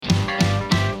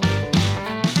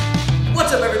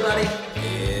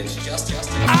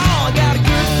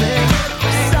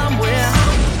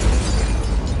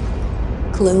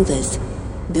Clovis,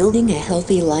 building a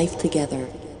healthy life together.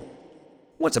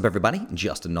 What's up, everybody?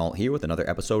 Justin Nault here with another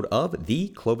episode of the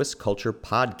Clovis Culture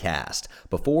Podcast.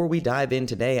 Before we dive in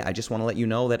today, I just want to let you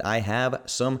know that I have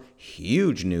some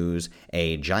huge news,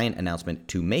 a giant announcement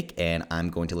to make, and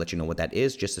I'm going to let you know what that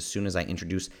is just as soon as I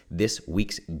introduce this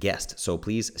week's guest. So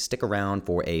please stick around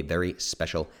for a very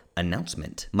special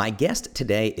announcement. My guest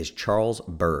today is Charles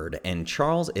Byrd, and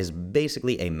Charles is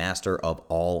basically a master of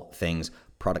all things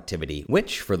productivity,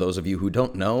 which, for those of you who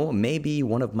don't know, may be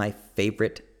one of my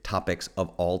favorite topics of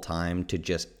all time to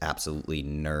just absolutely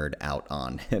nerd out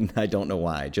on. And I don't know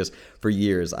why. Just for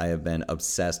years, I have been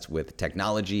obsessed with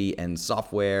technology and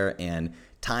software and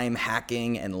time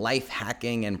hacking and life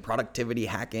hacking and productivity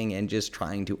hacking and just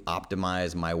trying to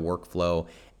optimize my workflow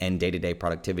and day-to-day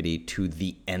productivity to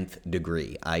the nth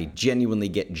degree. I genuinely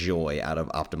get joy out of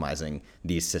optimizing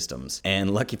these systems.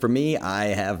 And lucky for me, I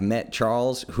have met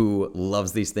Charles, who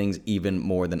loves these things even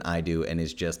more than I do and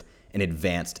is just an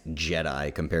advanced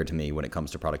Jedi compared to me when it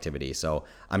comes to productivity. So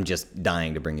I'm just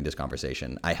dying to bring you this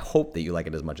conversation. I hope that you like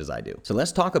it as much as I do. So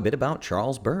let's talk a bit about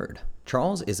Charles Byrd.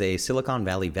 Charles is a Silicon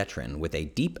Valley veteran with a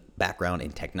deep background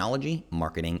in technology,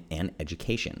 marketing, and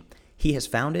education. He has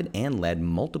founded and led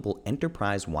multiple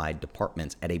enterprise-wide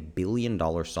departments at a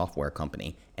billion-dollar software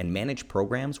company and managed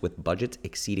programs with budgets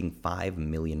exceeding $5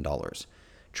 million.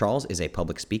 Charles is a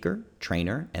public speaker,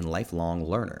 trainer, and lifelong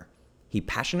learner. He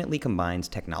passionately combines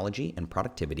technology and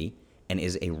productivity and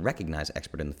is a recognized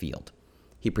expert in the field.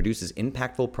 He produces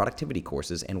impactful productivity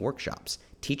courses and workshops,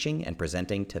 teaching and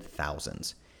presenting to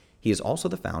thousands. He is also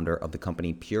the founder of the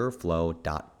company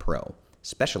PureFlow.pro,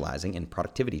 specializing in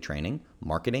productivity training,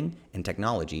 marketing, and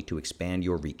technology to expand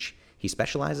your reach. He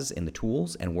specializes in the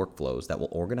tools and workflows that will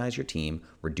organize your team,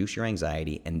 reduce your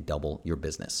anxiety, and double your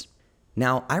business.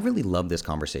 Now, I really love this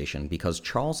conversation because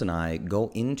Charles and I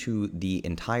go into the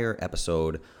entire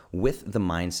episode with the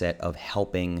mindset of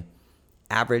helping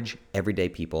average, everyday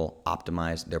people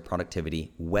optimize their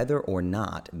productivity, whether or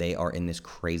not they are in this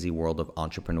crazy world of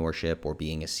entrepreneurship or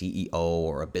being a CEO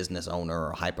or a business owner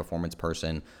or a high-performance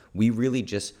person. We really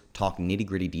just talk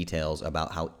nitty-gritty details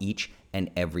about how each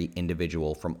and every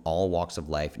individual from all walks of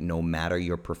life, no matter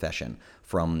your profession,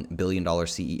 from billion-dollar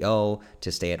CEO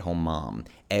to stay-at-home mom,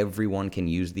 everyone can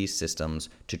use these systems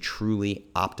to truly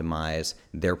optimize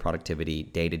their productivity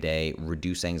day-to-day,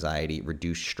 reduce anxiety,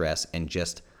 reduce stress, and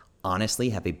just honestly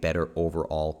have a better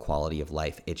overall quality of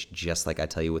life. It's just like I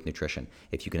tell you with nutrition.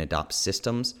 If you can adopt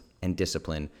systems and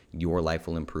discipline, your life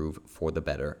will improve for the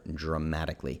better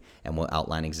dramatically. And we'll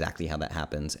outline exactly how that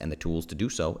happens and the tools to do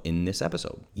so in this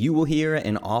episode. You will hear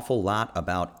an awful lot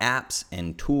about apps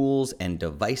and tools and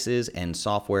devices and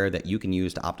software that you can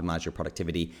use to optimize your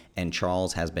productivity. And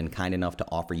Charles has been kind enough to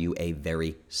offer you a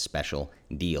very special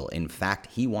deal. In fact,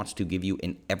 he wants to give you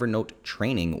an Evernote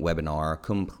training webinar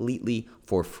completely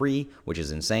for free, which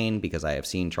is insane because I have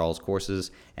seen Charles' courses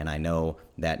and I know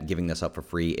that giving this up for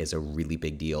free is a really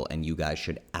big deal and you guys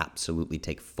should absolutely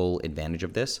take full advantage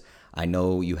of this. I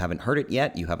know you haven't heard it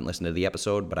yet, you haven't listened to the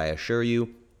episode, but I assure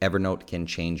you, Evernote can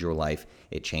change your life.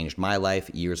 It changed my life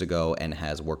years ago and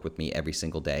has worked with me every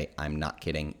single day. I'm not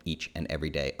kidding, each and every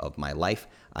day of my life.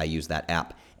 I use that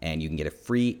app, and you can get a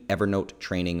free Evernote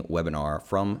training webinar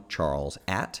from Charles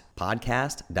at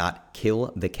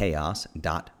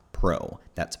podcast.killthechaos.pro.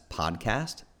 That's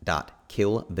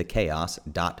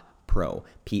podcast.killthechaos.pro,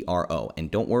 P-R-O. And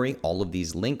don't worry, all of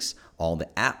these links, all the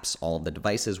apps, all of the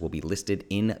devices will be listed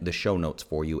in the show notes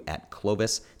for you at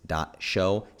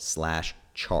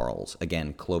clovis.show/Charles.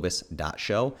 Again,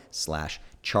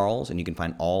 clovis.show/Charles. And you can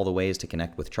find all the ways to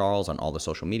connect with Charles on all the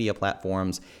social media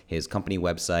platforms, his company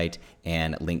website,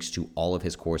 and links to all of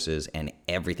his courses and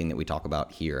everything that we talk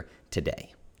about here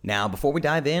today. Now, before we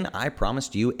dive in, I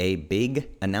promised you a big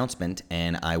announcement,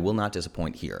 and I will not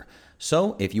disappoint here.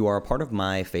 So if you are a part of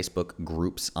my Facebook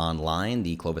groups online,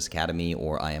 the Clovis Academy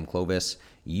or I Am Clovis,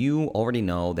 you already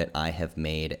know that I have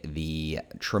made the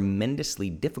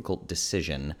tremendously difficult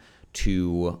decision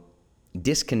to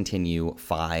discontinue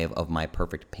 5 of my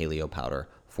perfect paleo powder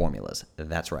formulas.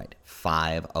 That's right,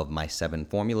 5 of my 7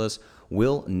 formulas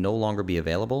will no longer be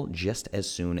available just as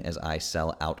soon as I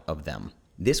sell out of them.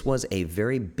 This was a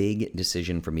very big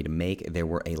decision for me to make. There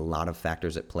were a lot of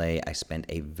factors at play. I spent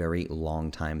a very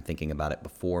long time thinking about it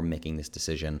before making this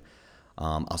decision.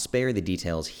 I'll spare the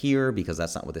details here because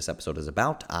that's not what this episode is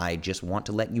about. I just want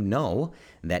to let you know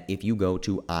that if you go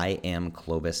to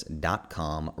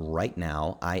iamclovis.com right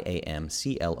now,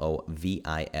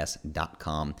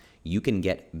 iamclovis.com, you can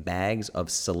get bags of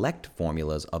select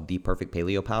formulas of the Perfect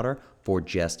Paleo Powder for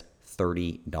just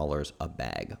 $30 a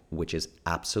bag, which is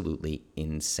absolutely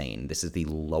insane. This is the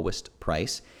lowest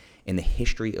price in the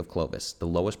history of Clovis, the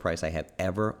lowest price I have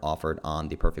ever offered on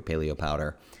the Perfect Paleo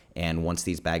Powder. And once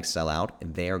these bags sell out,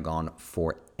 they are gone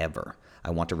forever. I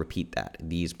want to repeat that.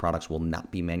 These products will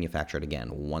not be manufactured again.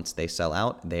 Once they sell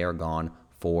out, they are gone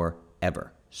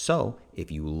forever. So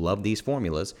if you love these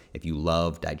formulas, if you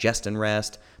love Digest and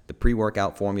Rest, the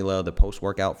pre-workout formula, the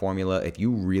post-workout formula, if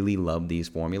you really love these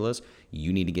formulas,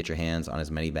 you need to get your hands on as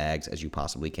many bags as you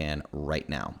possibly can right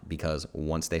now, because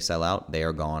once they sell out, they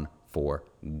are gone for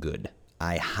good.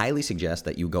 I highly suggest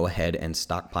that you go ahead and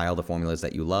stockpile the formulas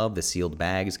that you love. The sealed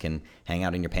bags can hang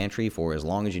out in your pantry for as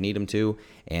long as you need them to,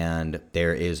 and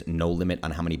there is no limit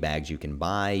on how many bags you can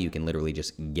buy. You can literally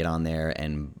just get on there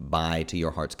and buy to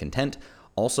your heart's content.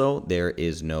 Also, there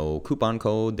is no coupon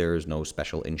code, there's no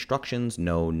special instructions,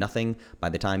 no nothing. By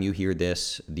the time you hear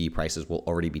this, the prices will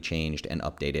already be changed and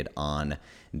updated on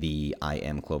the I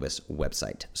Am Clovis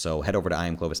website. So head over to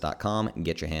iamclovis.com and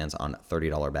get your hands on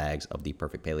 $30 bags of the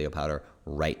Perfect Paleo Powder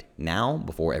right now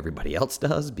before everybody else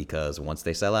does, because once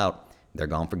they sell out, they're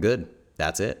gone for good.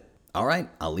 That's it. All right,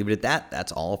 I'll leave it at that.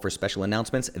 That's all for special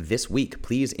announcements this week.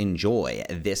 Please enjoy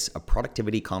this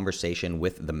productivity conversation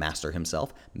with the master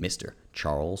himself, Mr.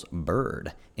 Charles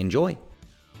Byrd. Enjoy.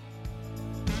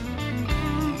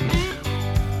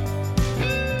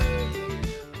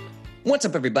 What's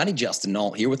up, everybody? Justin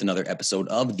Nault here with another episode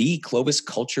of the Clovis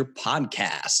Culture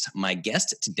Podcast. My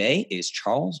guest today is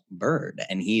Charles Byrd,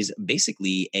 and he's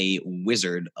basically a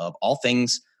wizard of all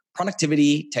things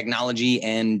productivity, technology,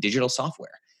 and digital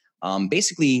software.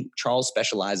 Basically, Charles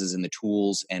specializes in the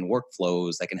tools and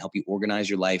workflows that can help you organize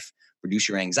your life, reduce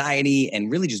your anxiety,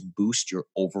 and really just boost your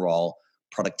overall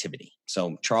productivity.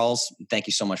 So, Charles, thank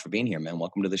you so much for being here, man.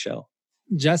 Welcome to the show.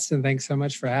 Justin, thanks so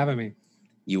much for having me.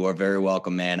 You are very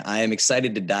welcome, man. I am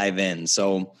excited to dive in.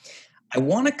 So, I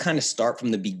want to kind of start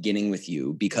from the beginning with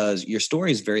you because your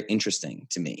story is very interesting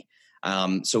to me.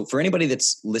 So, for anybody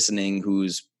that's listening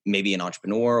who's maybe an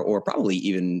entrepreneur, or probably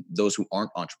even those who aren't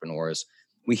entrepreneurs,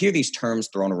 we hear these terms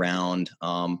thrown around,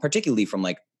 particularly from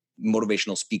like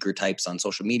motivational speaker types on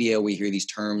social media. We hear these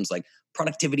terms like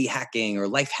productivity hacking or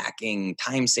life hacking,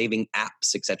 time-saving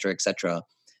apps, et cetera, et cetera.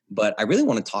 But I really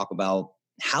want to talk about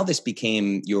how this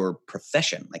became your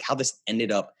profession, like how this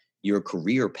ended up your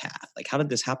career path. Like, how did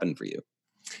this happen for you?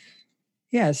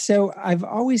 Yeah, so I've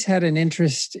always had an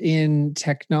interest in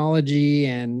technology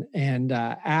and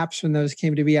apps when those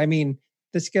came to be. I mean,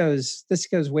 this goes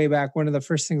way back. One of the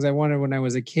first things I wanted when I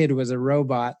was a kid was a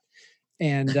robot,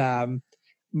 and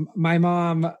my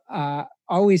mom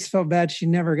always felt bad she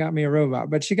never got me a robot,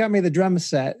 but she got me the drum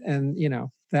set, and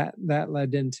that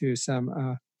led into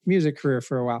some music career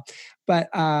for a while. But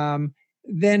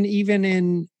then even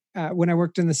in when I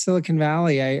worked in the Silicon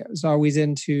Valley, I was always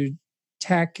into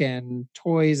tech and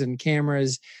toys and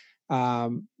cameras,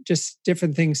 just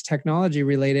different things technology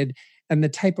related. And the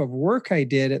type of work I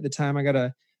did at the time, I got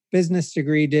a business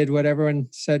degree, did what everyone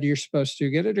said you're supposed to,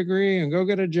 get a degree and go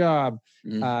get a job.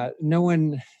 No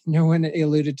one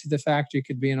alluded to the fact you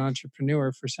could be an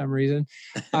entrepreneur for some reason.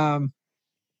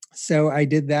 So I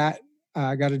did that.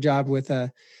 I got a job with a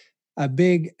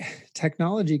big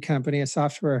technology company, a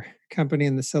software company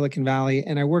in the Silicon Valley.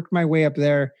 And I worked my way up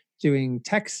there doing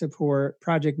tech support,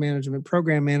 project management,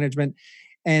 program management,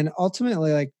 and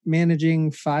ultimately like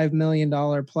managing $5 million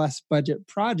plus budget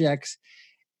projects.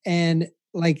 And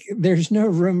like, there's no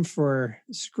room for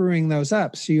screwing those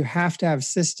up. So you have to have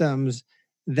systems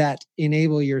that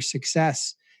enable your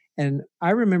success. And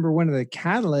I remember one of the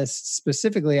catalysts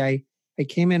specifically, I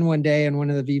came in one day and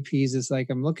one of the VPs is like,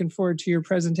 I'm looking forward to your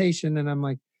presentation. And I'm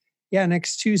like, yeah,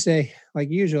 next Tuesday, like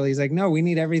usual. He's like, no, we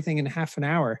need everything in half an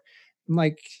hour. I'm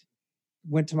like,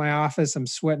 went to my office, I'm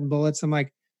sweating bullets. I'm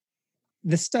like,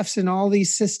 this stuff's in all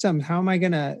these systems. How am I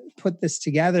going to put this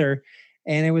together?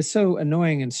 And it was so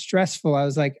annoying and stressful. I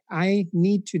was like, I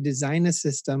need to design a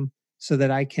system so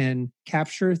that I can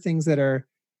capture things that are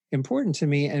important to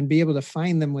me and be able to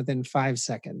find them within 5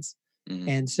 seconds. Mm-hmm.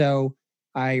 And so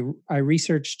I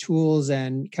researched tools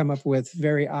and come up with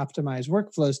very optimized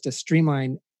workflows to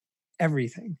streamline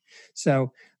everything.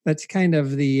 So that's kind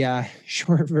of the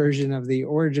short version of the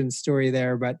origin story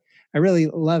there. But I really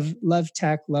love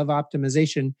tech, love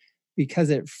optimization because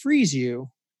it frees you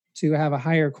to have a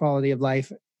higher quality of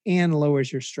life and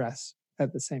lowers your stress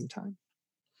at the same time.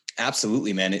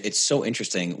 Absolutely, man. It's so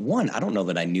interesting. One, I don't know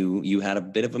that I knew you had a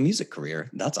bit of a music career.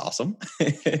 That's awesome.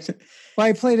 Well,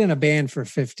 I played in a band for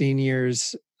 15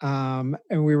 years, and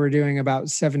we were doing about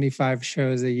 75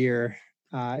 shows a year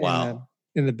Wow.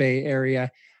 in the Bay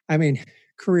Area. I mean,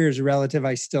 career is relative.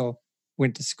 I still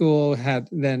went to school, had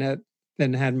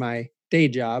my day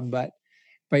job, but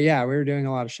but yeah, we were doing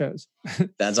a lot of shows.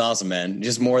 That's awesome, man.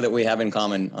 Just more that we have in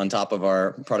common on top of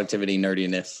our productivity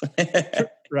nerdiness.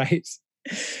 Right.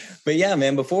 But yeah,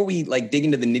 man, before we like dig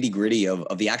into the nitty gritty of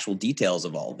the actual details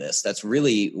of all this, that's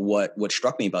really what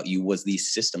struck me about you was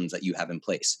these systems that you have in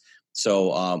place.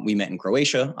 So we met in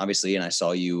Croatia, obviously, and I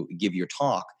saw you give your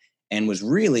talk, and was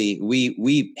really,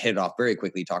 we hit it off very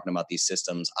quickly talking about these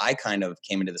systems. I kind of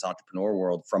came into this entrepreneur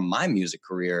world from my music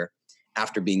career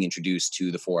after being introduced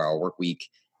to the 4-Hour Work Week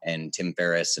and Tim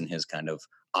Ferriss and his kind of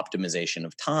optimization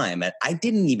of time. I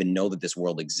didn't even know that this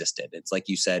world existed. It's like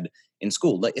you said in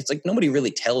school, it's like nobody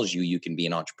really tells you can be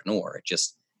an entrepreneur. It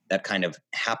just, that kind of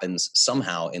happens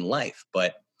somehow in life.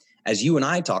 But as you and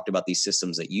I talked about these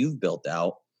systems that you've built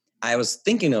out, I was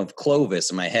thinking of Clovis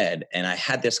in my head, and I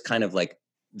had this kind of like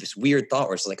this weird thought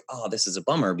where it's like, oh, this is a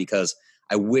bummer, because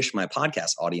I wish my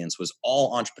podcast audience was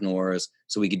all entrepreneurs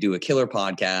so we could do a killer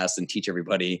podcast and teach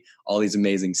everybody all these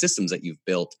amazing systems that you've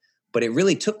built. But it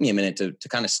really took me a minute to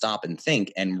kind of stop and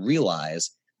think and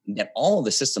realize that all of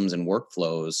the systems and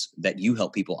workflows that you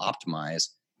help people optimize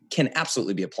can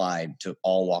absolutely be applied to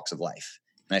all walks of life.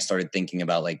 And I started thinking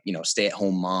about like,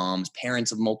 stay-at-home moms,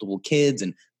 parents of multiple kids,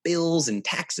 and bills and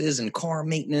taxes and car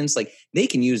maintenance. Like they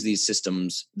can use these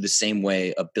systems the same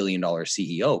way a billion-dollar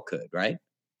CEO could, right?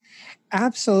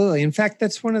 Absolutely. In fact,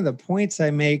 that's one of the points I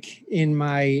make in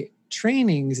my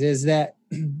trainings is that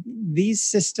these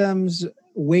systems,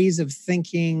 ways of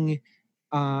thinking,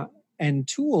 and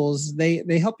tools,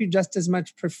 they help you just as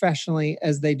much professionally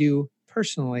as they do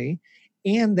personally.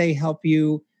 And they help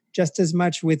you just as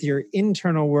much with your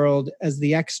internal world as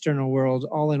the external world,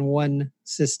 all in one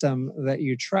system that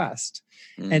you trust.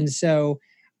 And so,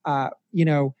 I'm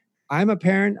a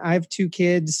parent. I have 2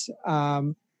 kids.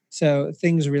 So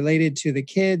things related to the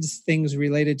kids, things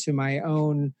related to my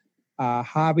own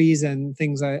hobbies and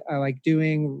things I like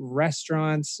doing,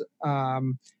 restaurants,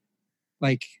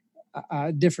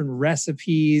 different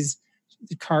recipes,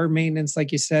 car maintenance,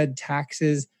 like you said,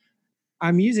 taxes.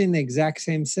 I'm using the exact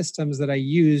same systems that I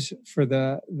use for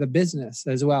the business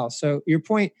as well. So your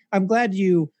point, I'm glad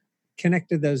you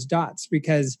connected those dots,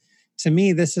 because to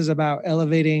me, this is about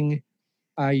elevating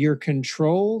your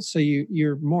control. So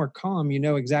you're more calm. You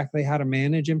know exactly how to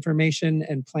manage information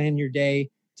and plan your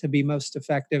day to be most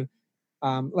effective.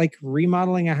 Like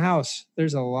remodeling a house,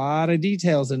 there's a lot of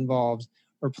details involved,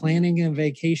 or planning a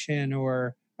vacation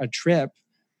or a trip.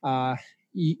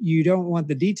 You don't want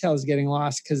the details getting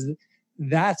lost, because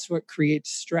that's what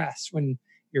creates stress when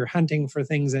you're hunting for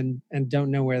things and don't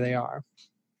know where they are.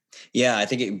 Yeah, I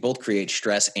think it both creates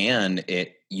stress, and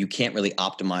you can't really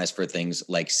optimize for things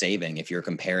like saving. If you're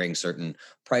comparing certain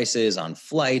prices on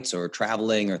flights or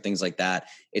traveling or things like that,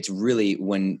 it's really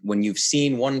when you've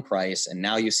seen one price and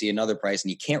now you see another price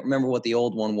and you can't remember what the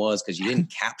old one was because you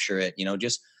didn't capture it,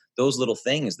 just those little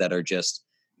things that are just,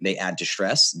 they add to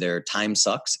stress. Their time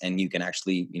sucks, and you can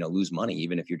actually, lose money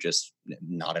even if you're just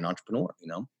not an entrepreneur,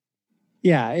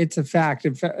 Yeah, it's a fact.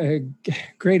 A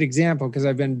great example, because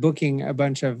I've been booking a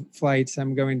bunch of flights.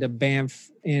 I'm going to Banff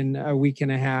in a week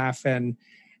and a half, and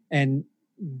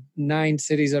 9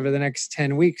 cities over the next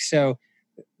 10 weeks. So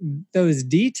those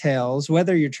details,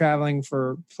 whether you're traveling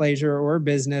for pleasure or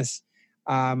business,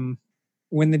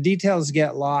 when the details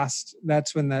get lost,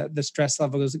 that's when the stress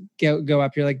levels go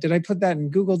up. You're like, did I put that in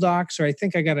Google Docs? Or I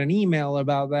think I got an email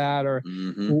about that, or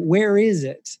where is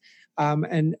it?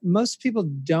 And most people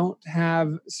don't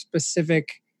have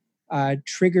specific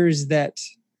triggers that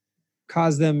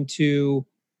cause them to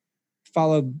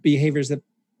follow behaviors that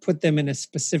put them in a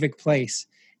specific place.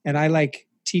 And I like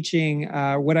teaching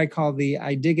what I call the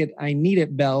I dig it, I need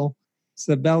it bell. It's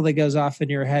the bell that goes off in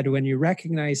your head when you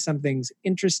recognize something's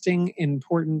interesting,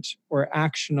 important, or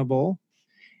actionable.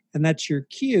 And that's your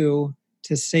cue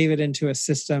to save it into a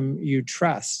system you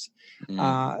trust.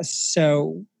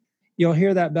 So you'll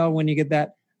hear that bell when you get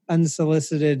that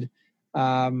unsolicited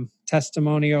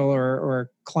testimonial,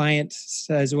 or client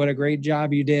says what a great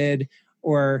job you did,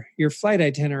 or your flight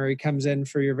itinerary comes in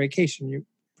for your vacation. You're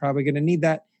probably going to need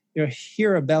that. You'll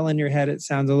hear a bell in your head. It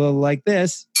sounds a little like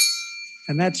this,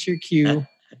 and that's your cue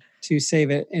to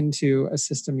save it into a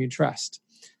system you trust.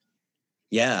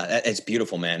 Yeah, it's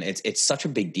beautiful, man. It's such a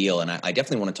big deal. And I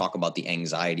definitely want to talk about the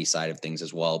anxiety side of things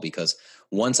as well, because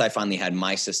once I finally had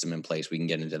my system in place, we can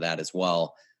get into that as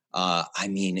well.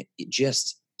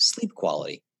 Just sleep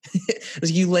quality.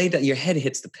 You lay down, your head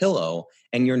hits the pillow,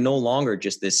 and you're no longer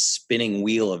just this spinning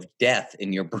wheel of death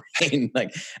in your brain.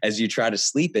 Like as you try to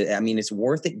sleep it, it's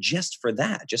worth it just for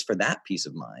that peace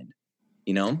of mind,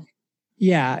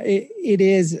 Yeah, it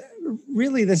is.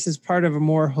 Really, this is part of a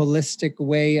more holistic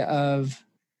way of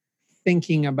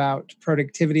thinking about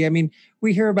productivity. I mean,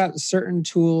 we hear about certain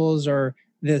tools or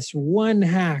this one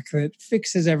hack that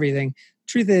fixes everything.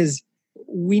 Truth is,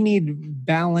 we need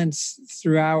balance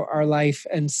throughout our life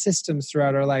and systems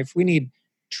throughout our life. We need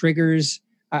triggers.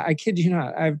 I kid you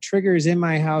not, I have triggers in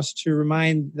my house to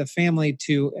remind the family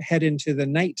to head into the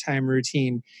nighttime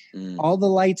routine. Mm. All the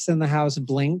lights in the house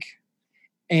blink,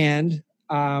 and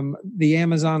the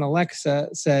Amazon Alexa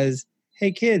says,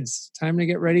 "Hey kids, time to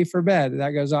get ready for bed."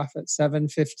 That goes off at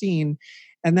 7:15,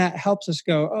 and that helps us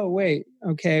go, "Oh wait,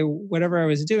 okay, whatever I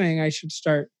was doing, I should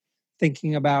start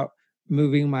thinking about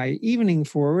moving my evening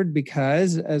forward."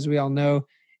 Because, as we all know,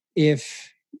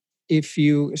 if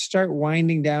you start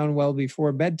winding down well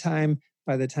before bedtime,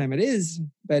 by the time it is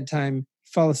bedtime,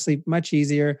 fall asleep much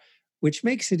easier, which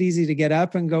makes it easy to get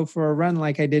up and go for a run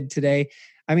like I did today.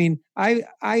 I mean, I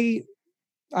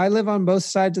live on both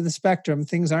sides of the spectrum.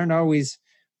 Things aren't always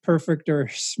perfect or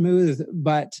smooth,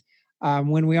 but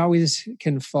when we always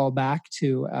can fall back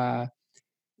to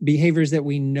behaviors that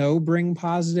we know bring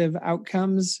positive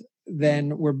outcomes,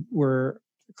 then we're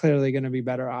clearly going to be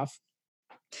better off.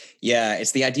 Yeah,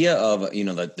 it's the idea of,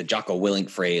 the Jocko Willink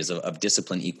phrase of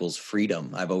discipline equals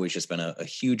freedom. I've always just been a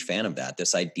huge fan of that.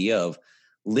 This idea of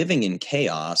living in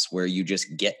chaos where you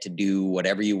just get to do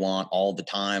whatever you want all the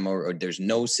time, or there's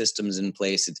no systems in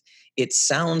place. It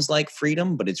sounds like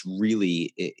freedom, but it's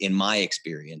really, in my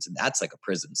experience, that's like a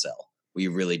prison cell where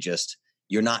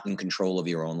you're not in control of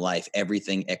your own life.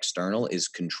 Everything external is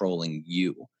controlling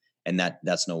you. And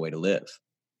that's no way to live.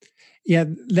 Yeah,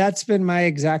 that's been my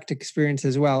exact experience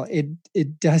as well.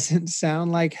 It doesn't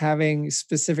sound like having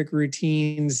specific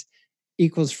routines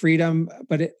equals freedom,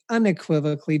 but it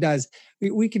unequivocally does.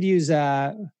 We could use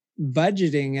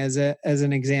budgeting as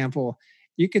an example.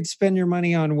 You could spend your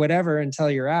money on whatever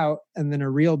until you're out, and then a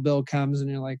real bill comes, and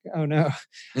you're like, "Oh no!"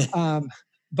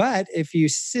 But if you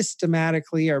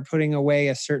systematically are putting away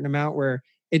a certain amount where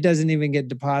it doesn't even get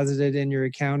deposited in your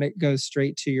account, it goes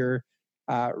straight to your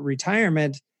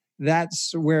retirement.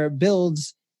 That's where it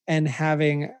builds, and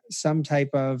having some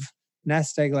type of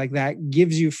nest egg like that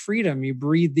gives you freedom. You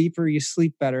breathe deeper, you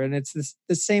sleep better. And it's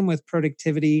the same with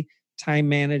productivity, time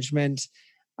management,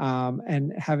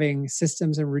 and having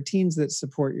systems and routines that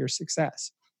support your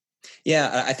success.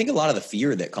 Yeah, I think a lot of the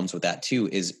fear that comes with that too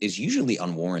is usually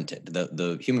unwarranted.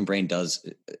 The human brain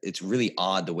it's really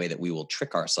odd the way that we will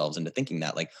trick ourselves into thinking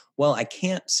that, like, well, I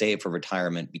can't save for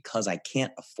retirement because I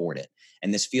can't afford it.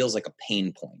 And this feels like a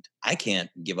pain point. I can't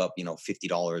give up,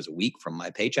 $50 a week from my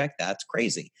paycheck. That's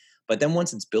crazy. But then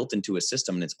once it's built into a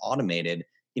system and it's automated,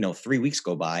 3 weeks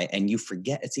go by and you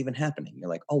forget it's even happening. You're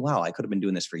like, oh wow, I could have been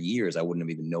doing this for years. I wouldn't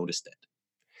have even noticed it.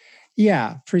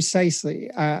 Yeah, precisely.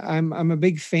 I'm a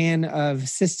big fan of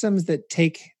systems that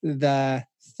take the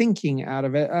thinking out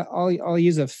of it. I'll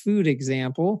use a food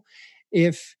example.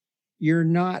 If you're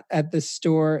not at the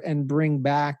store and bring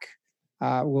back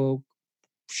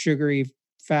sugary,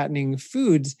 fattening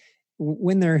foods,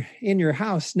 when they're in your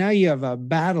house, now you have a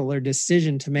battle or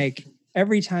decision to make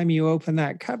every time you open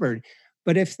that cupboard.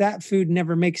 But if that food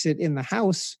never makes it in the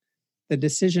house, the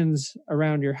decisions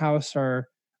around your house are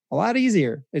a lot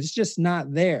easier. It's just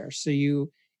not there. So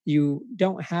you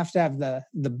don't have to have the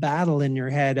battle in your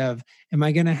head of, am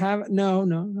I going to have it? No,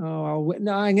 no,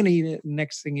 I'm going to eat it.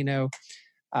 Next thing you know,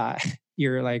 uh,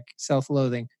 you're like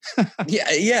self-loathing.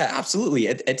 Yeah, absolutely.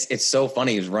 It's so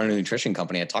funny. As running a nutrition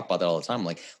company, I talk about that all the time.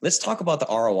 Like, let's talk about the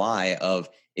ROI of,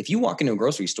 if you walk into a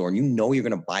grocery store and you're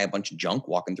going to buy a bunch of junk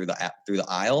walking through the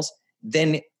aisles,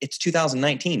 then it's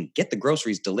 2019. Get the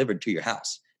groceries delivered to your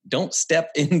house. Don't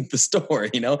step in the store.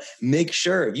 Make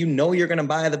sure, if you're going to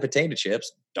buy the potato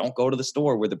chips, don't go to the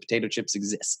store where the potato chips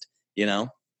exist. Yeah,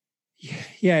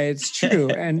 it's true.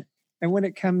 And when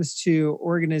it comes to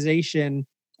organization,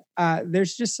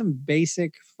 there's just some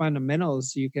basic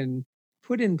fundamentals you can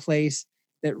put in place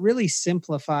that really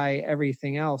simplify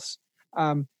everything else.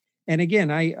 And again,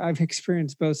 I've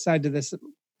experienced both sides of this.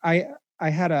 I I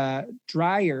had a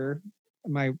dryer.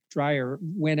 My dryer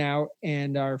went out,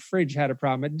 and our fridge had a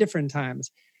problem at different times.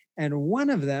 And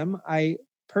one of them, I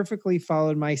perfectly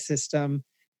followed my system.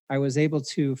 I was able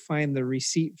to find the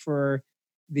receipt for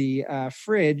the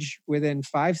fridge within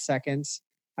 5 seconds.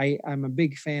 I'm a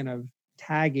big fan of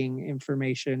tagging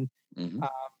information. Mm-hmm. Uh,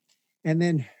 and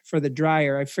then for the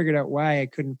dryer, I figured out why I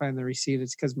couldn't find the receipt.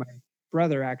 It's because my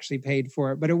brother actually paid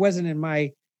for it, but it wasn't in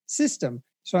my system.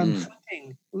 So I'm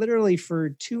hunting literally for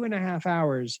 2.5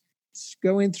 hours,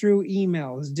 going through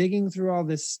emails, digging through all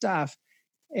this stuff.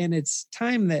 And it's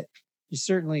time that you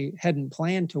certainly hadn't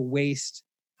planned to waste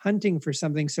hunting for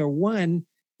something. So one,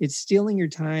 it's stealing your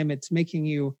time. It's making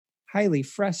you highly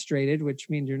frustrated, which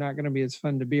means you're not going to be as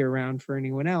fun to be around for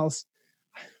anyone else,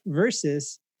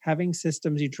 versus having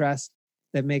systems you trust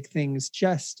that make things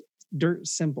just dirt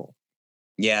simple.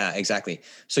 Yeah, exactly.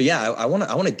 So yeah, I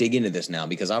want to dig into this now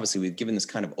because obviously we've given this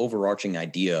kind of overarching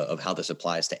idea of how this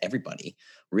applies to everybody,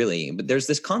 really. But there's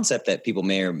this concept that people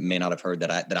may or may not have heard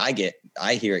that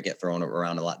I hear it get thrown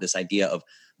around a lot. This idea of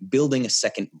building a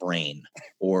second brain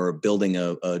or building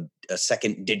a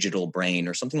second digital brain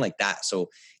or something like that. So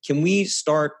can we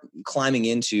start climbing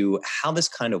into how this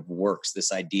kind of works?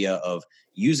 This idea of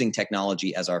using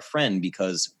technology as our friend,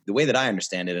 because the way that I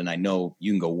understand it, and I know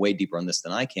you can go way deeper on this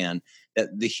than I can,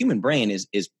 that the human brain is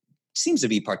seems to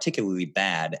be particularly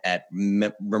bad at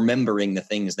remembering the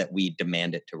things that we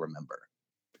demand it to remember.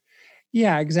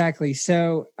 Yeah, exactly.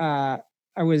 So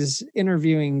I was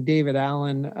interviewing David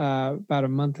Allen about a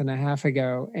month and a half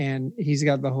ago, and he's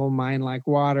got the whole mind like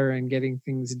water and getting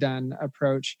things done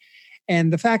approach.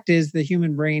 And the fact is, the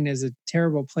human brain is a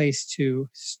terrible place to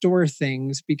store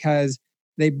things because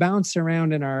they bounce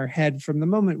around in our head from the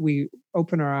moment we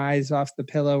open our eyes off the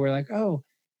pillow. We're like, oh,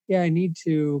 yeah, I need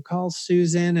to call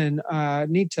Susan and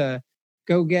need to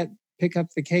go pick up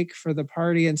the cake for the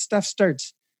party, and stuff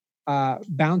starts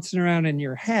bouncing around in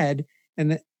your head,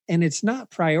 and it's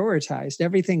not prioritized.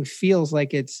 Everything feels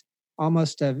like it's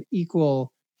almost of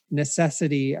equal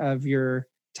necessity of your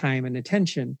time and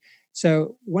attention.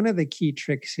 So one of the key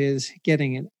tricks is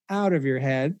getting it out of your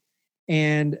head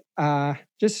and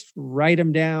just write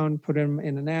them down, put them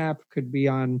in an app, could be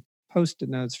on post-it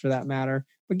notes for that matter,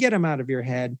 but get them out of your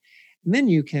head. And then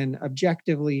you can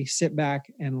objectively sit back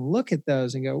and look at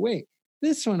those and go, wait,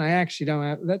 this one I actually don't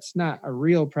have, that's not a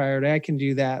real priority. I can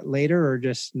do that later or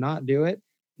just not do it.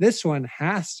 This one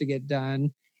has to get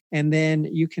done. And then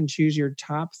you can choose your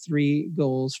top 3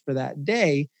 goals for that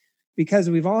day, because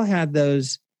we've all had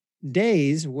those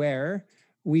days where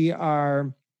we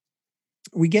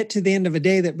get to the end of a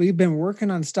day that we've been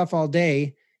working on stuff all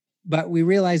day, but we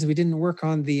realize we didn't work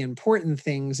on the important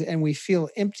things and we feel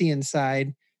empty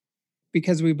inside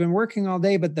because we've been working all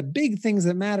day, but the big things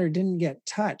that matter didn't get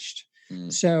touched.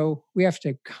 So we have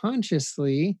to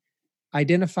consciously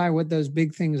identify what those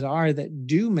big things are that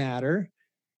do matter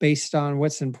based on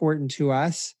what's important to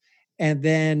us, and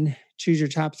then choose your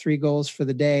top 3 goals for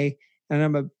the day. And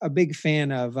I'm a big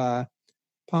fan of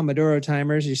Pomodoro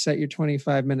timers. You set your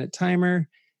 25-minute timer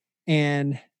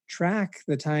and track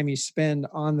the time you spend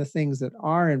on the things that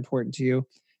are important to you.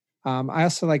 I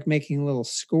also like making little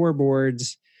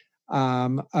scoreboards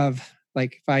of,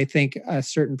 like, if I think a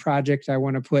certain project I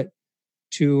want to put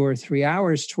 2 or 3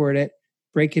 hours toward it,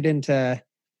 break it into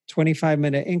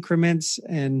 25-minute increments.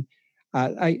 And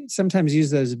I sometimes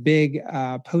use those big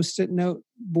post-it note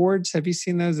boards. Have you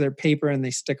seen those? They're paper and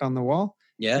they stick on the wall.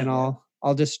 Yeah. And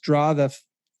I'll just draw the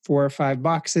 4 or 5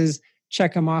 boxes,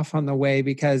 check them off on the way,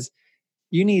 because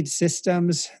you need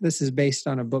systems. This is based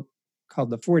on a book called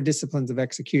The 4 Disciplines of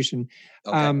Execution.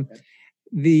 Okay.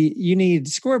 You need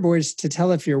scoreboards to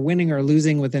tell if you're winning or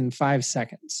losing within 5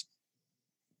 seconds.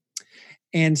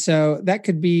 And so that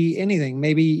could be anything.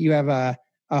 Maybe you have a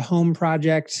home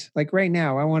project. Like right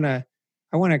now, I want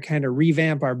to kind of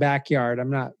revamp our backyard.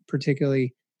 I'm not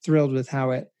particularly thrilled with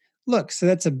how it looks. So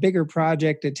that's a bigger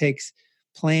project. It takes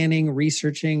planning,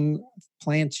 researching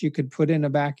plants you could put in a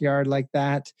backyard like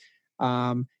that.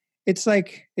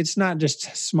 It's not just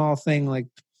a small thing like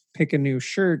pick a new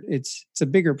shirt. It's a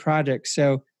bigger project.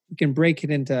 So we can break it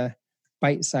into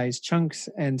bite-sized chunks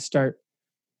and start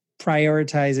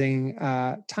prioritizing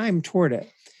time toward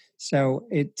it. So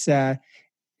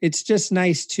it's just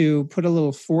nice to put a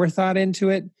little forethought into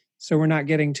it, so we're not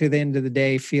getting to the end of the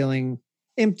day feeling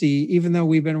empty, even though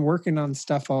we've been working on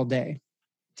stuff all day.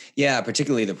 Yeah,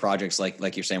 particularly the projects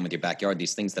like you're saying with your backyard,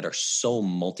 these things that are so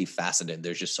multifaceted.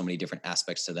 There's just so many different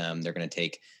aspects to them. They're going to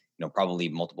take, probably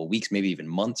multiple weeks, maybe even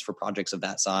months for projects of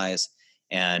that size.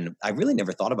 And I really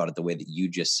never thought about it the way that you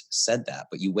just said that.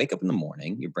 But you wake up in the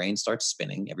morning, your brain starts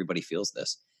spinning. Everybody feels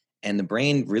this. And the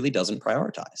brain really doesn't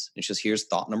prioritize. It's just, here's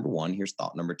thought number 1, here's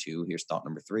thought number 2, here's thought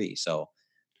number 3. So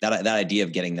that idea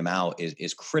of getting them out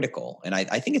is critical. And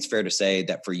I think it's fair to say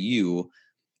that for you,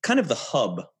 kind of the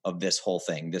hub of this whole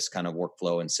thing, this kind of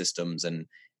workflow and systems and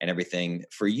everything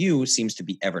for you seems to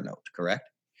be Evernote, correct?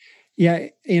 Yeah,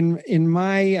 in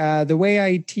my the way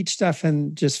I teach stuff,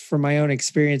 and just from my own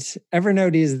experience,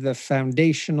 Evernote is the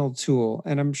foundational tool.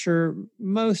 And I'm sure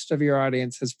most of your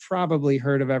audience has probably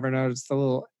heard of Evernote. It's the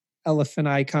little elephant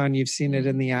icon. You've seen it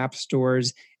in the app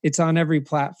stores. It's on every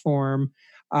platform.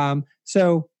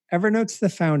 So Evernote's the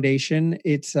foundation.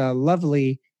 It's a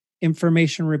lovely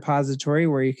information repository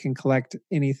where you can collect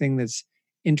anything that's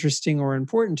interesting or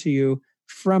important to you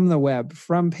from the web,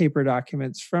 from paper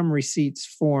documents, from receipts,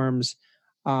 forms,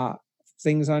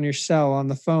 things on your cell, on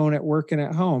the phone, at work, and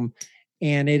at home.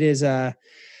 And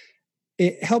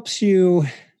it helps you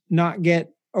not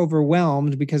get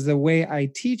overwhelmed, because the way I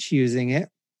teach using it,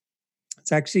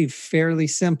 it's actually fairly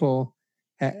simple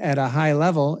at a high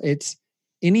level. It's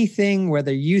anything,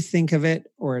 whether you think of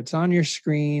it or it's on your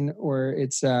screen or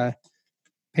it's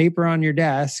paper on your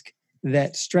desk,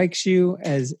 that strikes you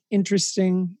as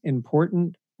interesting,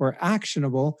 important, or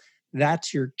actionable.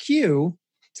 That's your cue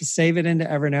to save it into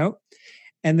Evernote.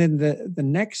 And then the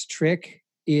next trick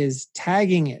is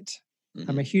tagging it.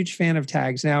 I'm a huge fan of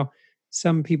tags. Now,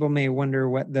 some people may wonder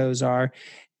what those are.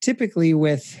 Typically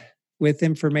with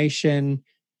information,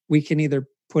 we can either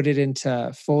put it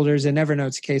into folders. In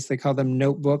Evernote's case, they call them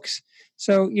notebooks.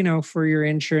 So, for your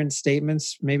insurance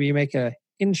statements, maybe you make a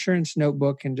insurance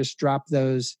notebook and just drop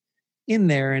those in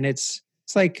there. And it's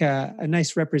like a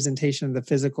nice representation of the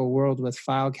physical world with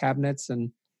file cabinets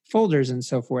and folders and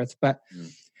so forth. But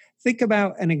think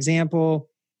about an example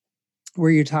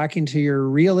where you're talking to your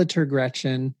realtor,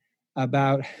 Gretchen,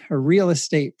 about a real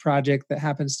estate project that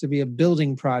happens to be a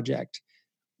building project.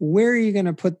 Where are you going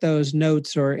to put those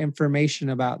notes or information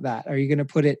about that? Are you going to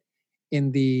put it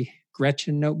in the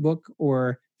Gretchen notebook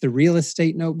or the real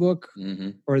estate notebook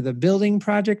or the building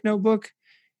project notebook?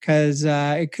 Because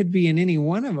it could be in any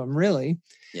one of them, really.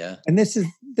 Yeah. And this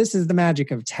is the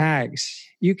magic of tags.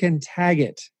 You can tag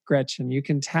it, Gretchen. You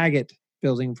can tag it,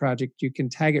 building project. You can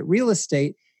tag it, real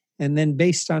estate. And then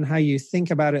based on how you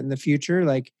think about it in the future,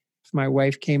 like if my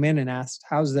wife came in and asked,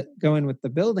 how's that going with the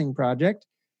building project?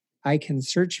 I can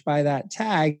search by that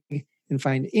tag and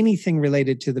find anything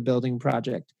related to the building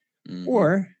project.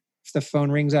 Or if the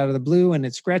phone rings out of the blue and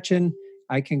it's Gretchen,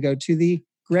 I can go to the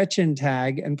Gretchen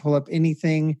tag and pull up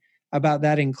anything about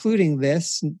that, including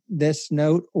this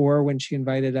note, or when she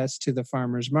invited us to the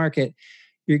farmer's market.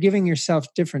 You're giving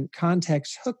yourself different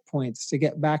context hook points to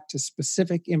get back to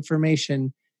specific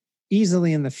information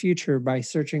easily in the future by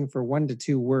searching for 1 to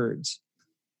 2 words.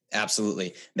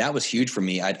 Absolutely. That was huge for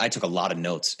me. I took a lot of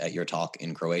notes at your talk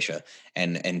in Croatia,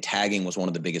 and tagging was one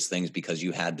of the biggest things, because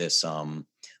you had this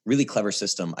really clever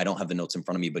system. I don't have the notes in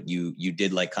front of me, but you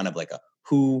did like kind of like a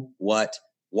who, what,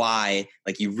 why,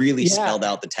 like you really spelled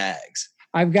out the tags.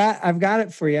 I've got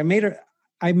it for you.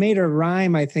 I made a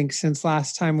rhyme, I think, since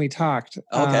last time we talked.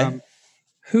 Okay.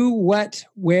 Who, what,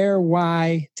 where,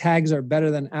 why, tags are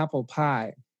better than apple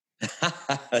pie.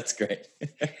 That's great.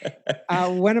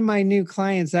 One of my new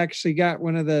clients actually got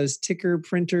one of those ticker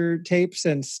printer tapes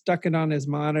and stuck it on his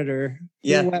monitor.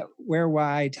 Yeah. Who, what, where,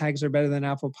 why, tags are better than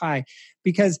apple pie.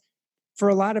 Because for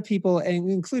a lot of people,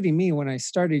 and including me, when I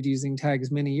started using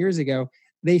tags many years ago,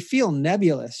 they feel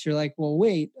nebulous. You're like, well,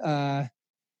 wait,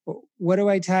 what do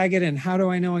I tag it? And how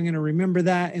do I know I'm going to remember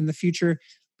that in the future?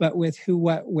 But with who,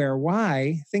 what, where,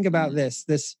 why, think about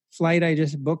this flight I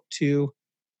just booked to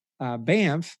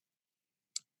Banff.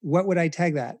 What would I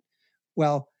tag that?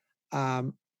 Well,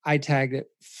 I tagged it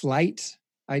flight.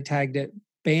 I tagged it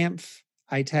Banff.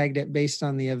 I tagged it based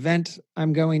on the event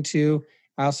I'm going to.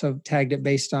 I also tagged it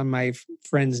based on my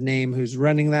friend's name who's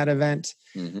running that event.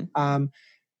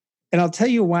 And I'll tell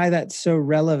you why that's so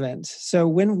relevant. So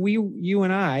when you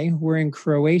and I were in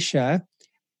Croatia,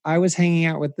 I was hanging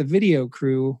out with the video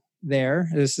crew there.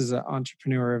 This is an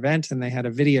entrepreneur event, and they had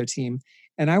a video team.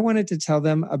 And I wanted to tell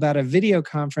them about a video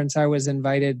conference I was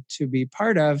invited to be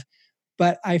part of,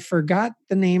 but I forgot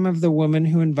the name of the woman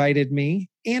who invited me,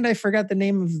 and I forgot the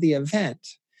name of the event,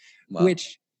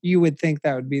 which you would think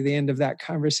that would be the end of that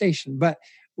conversation. But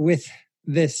with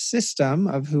this system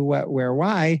of who, what, where,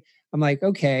 why, I'm like,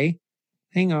 okay,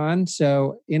 hang on.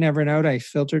 So in Evernote, I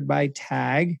filtered by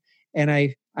tag, and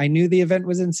I knew the event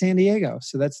was in San Diego.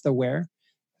 So that's the where.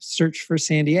 Search for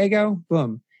San Diego,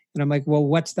 boom. And I'm like, well,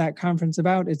 what's that conference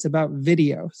about? It's about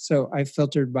video. So I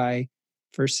filtered by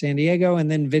first San Diego,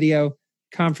 and then video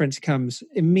conference comes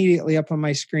immediately up on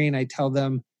my screen. I tell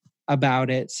them about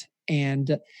it.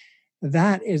 And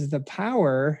that is the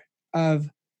power of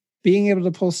being able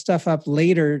to pull stuff up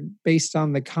later based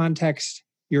on the context.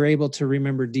 You're able to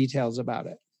remember details about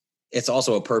it. It's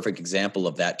also a perfect example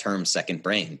of that term, second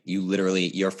brain. You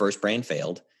literally, your first brain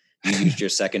failed. You used your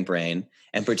second brain.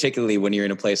 And particularly when you're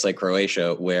in a place like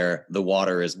Croatia, where the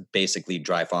water is basically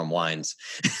dry farm wines,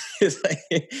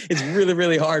 it's really,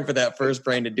 really hard for that first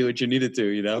brain to do what you need it to,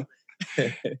 you know?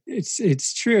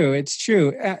 It's true. It's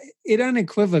true. It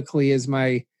unequivocally is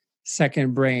my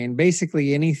second brain.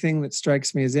 Basically anything that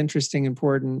strikes me as interesting,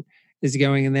 important is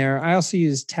going in there. I also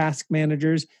use task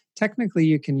managers. Technically,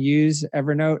 you can use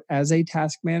Evernote as a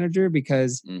task manager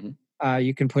because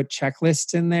you can put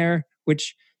checklists in there,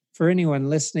 which for anyone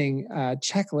listening,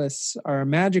 checklists are a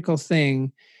magical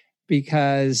thing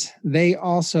because they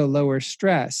also lower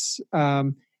stress.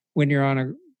 When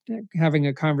you're having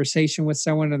a conversation with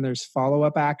someone and there's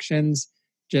follow-up actions,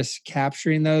 just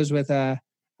capturing those with a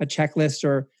checklist,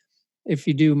 or if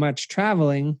you do much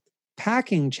traveling,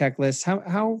 packing checklists.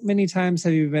 How many times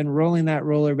have you been rolling that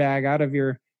roller bag out of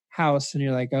your house and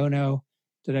you're like, oh no,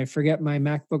 did I forget my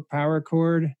MacBook power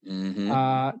cord? Did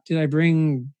I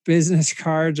bring business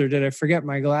cards, or did I forget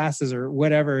my glasses, or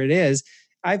whatever it is?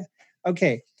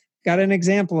 Okay, got an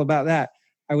example about that.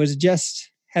 I was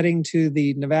just heading to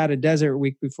the Nevada desert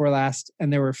week before last,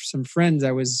 and there were some friends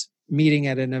I was meeting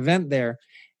at an event there,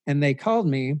 and they called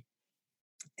me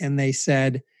and they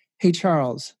said, hey,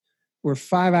 Charles, we're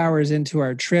 5 hours into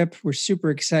our trip. We're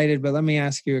super excited, but let me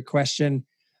ask you a question.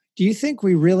 Do you think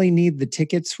we really need the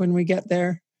tickets when we get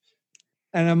there?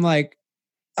 And I'm like,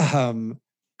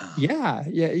 yeah,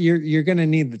 you're going to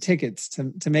need the tickets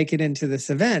to make it into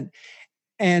this event.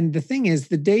 And the thing is,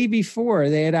 the day before,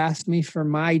 they had asked me for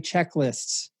my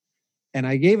checklists, and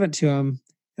I gave it to them.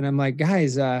 And I'm like,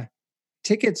 guys,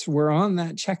 tickets were on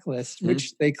that checklist,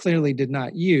 which they clearly did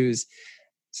not use.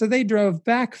 So they drove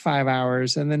back 5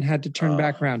 hours and then had to turn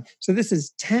back around. So this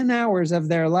is 10 hours of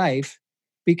their life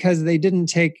because they didn't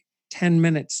take 10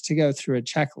 minutes to go through a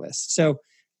checklist. So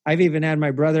I've even had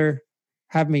my brother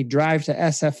have me drive to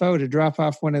SFO to drop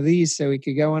off one of these so he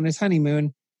could go on his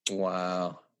honeymoon.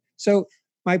 Wow. So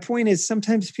my point is,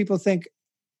 sometimes people think,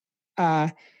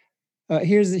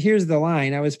 here's the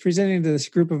line. I was presenting to this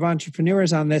group of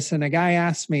entrepreneurs on this, and a guy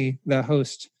asked me, the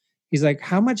host, he's like,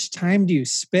 how much time do you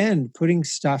spend putting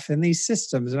stuff in these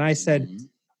systems? And I said,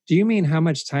 do you mean how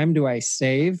much time do I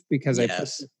save because I put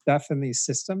stuff in these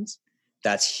systems?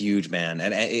 That's huge, man.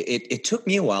 And it took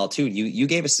me a while too. You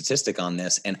gave a statistic on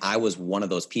this, and I was one of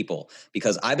those people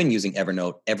because I've been using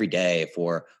Evernote every day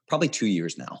for probably 2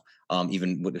 years now.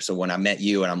 So when I met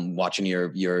you and I'm watching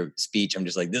your speech, I'm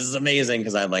just like, this is amazing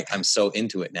because I'm so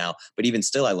into it now. But even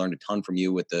still, I learned a ton from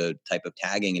you with the type of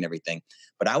tagging and everything.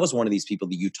 But I was one of these people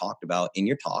that you talked about in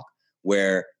your talk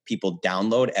where people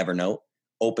download Evernote,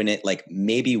 open it like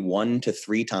maybe 1 to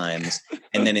 3 times,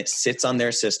 and then it sits on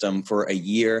their system for a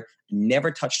year,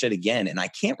 never touched it again. And I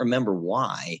can't remember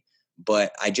why,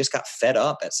 but I just got fed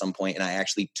up at some point, and I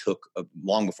actually took,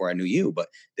 long before I knew you,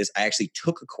 I actually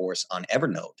took a course on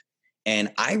Evernote.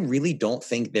 And I really don't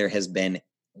think there has been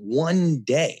one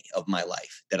day of my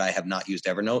life that I have not used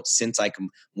Evernote since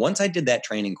once I did that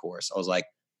training course. I was like,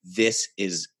 this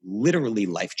is literally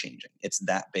life-changing. It's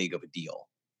that big of a deal.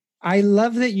 I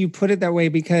love that you put it that way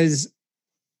because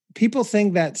people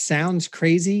think that sounds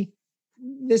crazy.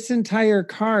 This entire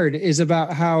card is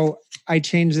about how I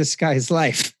changed this guy's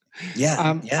life.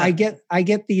 Yeah. I get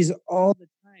these all the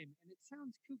time, and it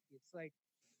sounds kooky. It's like,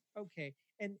 okay,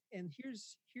 and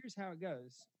here's how it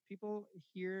goes. People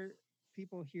hear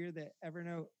that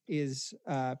Evernote is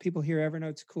people hear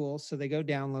Evernote's cool, so they go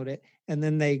download it, and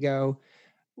then they go,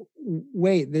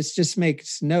 wait, this just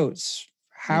makes notes.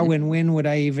 How and when would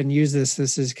I even use this?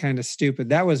 This is kind of stupid.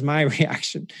 That was my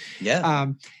reaction. Yeah.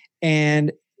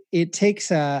 And it takes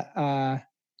here's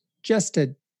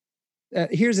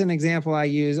an example I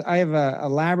use. I have a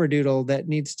Labradoodle that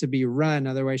needs to be run.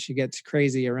 Otherwise she gets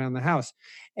crazy around the house.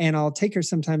 And I'll take her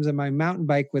sometimes on my mountain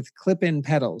bike with clip-in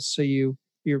pedals. So your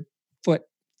foot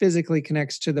physically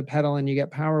connects to the pedal, and you get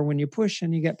power when you push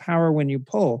and you get power when you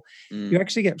pull. You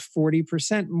actually get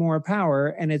 40% more power,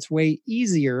 and it's way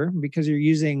easier because you're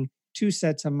using 2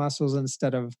 sets of muscles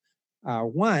instead of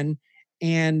 1.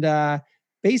 And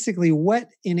basically what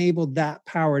enabled that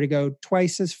power to go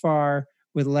twice as far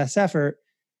with less effort,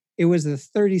 it was the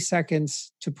 30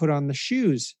 seconds to put on the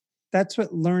shoes. That's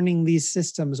what learning these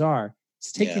systems are.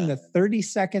 It's taking the 30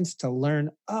 seconds to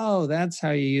learn, oh, that's how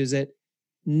you use it.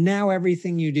 Now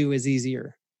everything you do is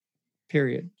easier,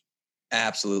 period.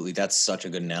 Absolutely. That's such a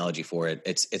good analogy for it.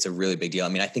 It's a really big deal. I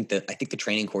mean, I think the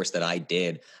training course that I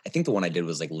did, I think the one I did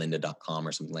was like lynda.com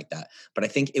or something like that. But I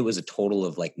think it was a total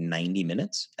of like 90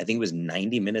 minutes. I think it was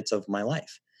 90 minutes of my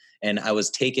life. And I was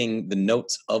taking the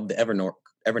notes of the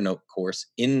Evernote course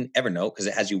in Evernote because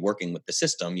it has you working with the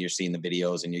system. You're seeing the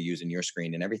videos and you're using your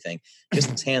screen and everything. Just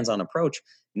this hands-on approach.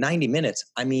 90 minutes.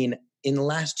 I mean, in the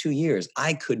last 2 years,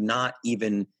 I could not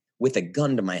even, with a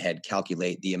gun to my head,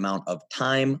 calculate the amount of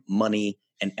time, money,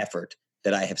 and effort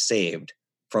that I have saved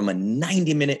from a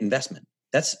 90-minute investment.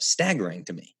 That's staggering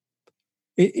to me.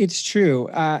 It's true.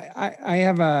 I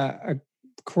have a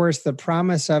course. The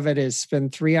promise of it is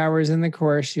spend 3 hours in the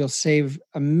course. You'll save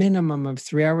a minimum of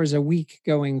 3 hours a week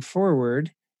going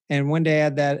forward. And one day I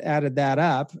added that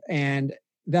up, and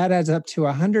that adds up to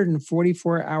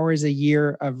 144 hours a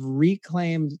year of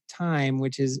reclaimed time,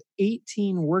 which is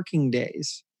 18 working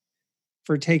days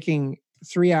for taking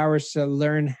 3 hours to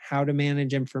learn how to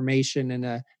manage information in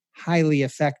a highly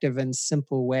effective and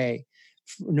simple way.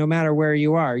 No matter where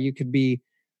you are, you could be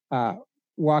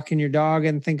walking your dog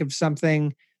and think of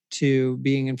something, to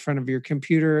being in front of your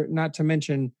computer, not to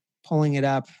mention pulling it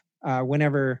up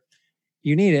whenever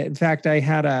you need it. In fact, I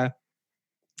had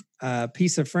a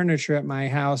piece of furniture at my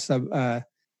house, a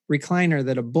recliner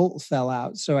that a bolt fell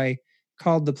out. So I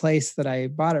called the place that I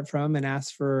bought it from and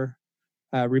asked for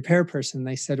a repair person.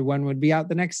 They said one would be out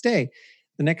the next day.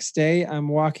 The next day, I'm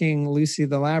walking Lucy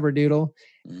the Labradoodle,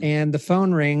 and the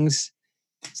phone rings.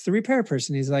 It's the repair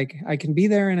person. He's like, I can be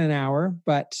there in an hour,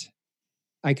 but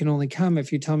I can only come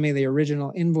if you tell me the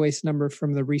original invoice number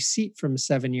from the receipt from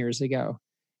 7 years ago.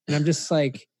 And I'm just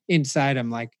like, inside, I'm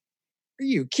like, are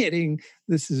you kidding?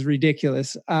 This is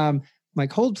ridiculous. I'm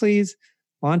like, hold please,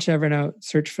 launch Evernote,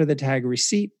 search for the tag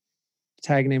receipt,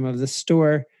 tag name of the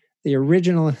store. The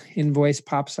original invoice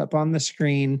pops up on the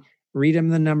screen, read him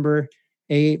the number,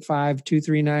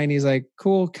 A85239. He's like,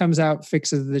 cool, comes out,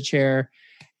 fixes the chair.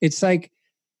 It's like,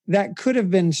 that could have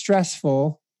been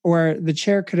stressful, or the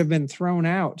chair could have been thrown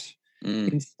out.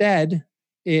 Instead,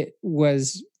 it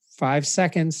was 5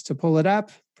 seconds to pull it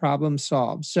up, problem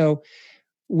solved. So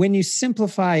when you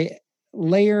simplify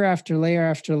layer after layer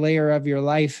after layer of your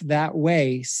life that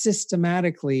way,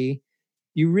 systematically,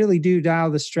 you really do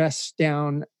dial the stress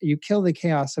down. You kill the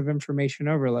chaos of information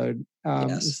overload,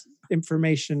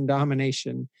 information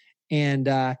domination.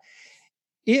 And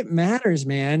it matters,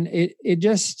 man. It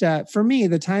just, for me,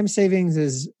 the time savings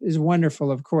is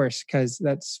wonderful, of course, because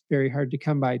that's very hard to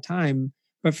come by time.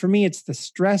 But for me, it's the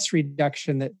stress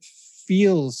reduction that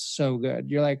feels so good.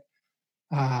 You're like,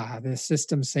 the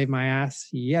system saved my ass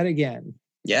yet again.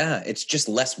 Yeah, it's just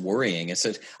less worrying.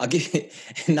 I'll give you,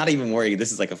 not even worrying.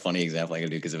 This is like a funny example I can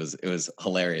do because it was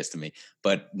hilarious to me.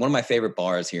 But one of my favorite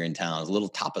bars here in town is a little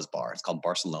tapas bar. It's called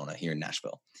Barcelona here in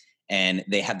Nashville. And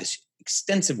they have this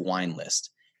extensive wine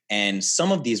list. And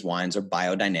some of these wines are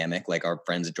biodynamic, like our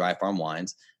friends at Dry Farm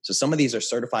Wines. So some of these are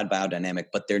certified biodynamic,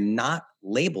 but they're not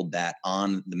labeled that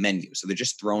on the menu. So they're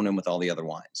just thrown in with all the other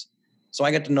wines. So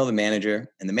I got to know the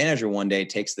manager, and the manager one day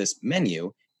takes this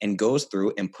menu and goes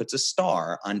through and puts a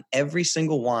star on every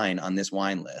single wine on this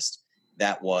wine list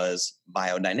that was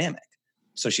biodynamic.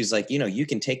 So she's like, you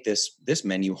can take this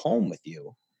menu home with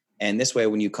you. And this way,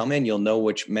 when you come in, you'll know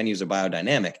which menus are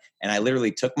biodynamic. And I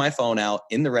literally took my phone out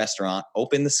in the restaurant,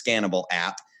 opened the Scannable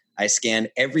app. I scanned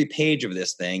every page of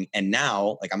this thing. And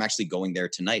now, like, I'm actually going there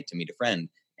tonight to meet a friend.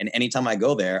 And anytime I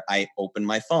go there, I open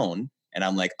my phone and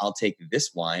I'm like, I'll take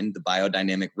this wine, the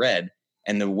biodynamic red.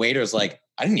 And the waiter's like,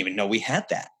 I didn't even know we had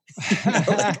that.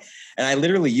 And I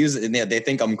literally use it, and they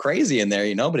think I'm crazy in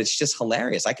there, but it's just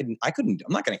hilarious. I'm not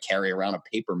going to carry around a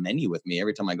paper menu with me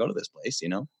every time I go to this place,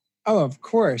 Oh, of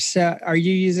course. Are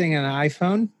you using an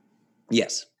iPhone?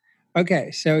 Yes. Okay.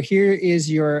 So here's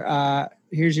your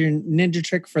ninja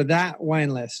trick for that wine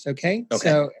list. Okay.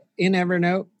 So in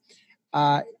Evernote,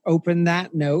 open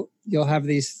that note. You'll have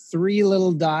these 3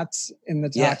 little dots in the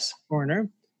top corner.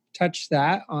 Touch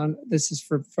that on. This is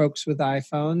for folks with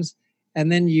iPhones.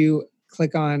 And then you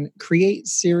click on Create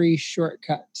Siri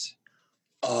Shortcut.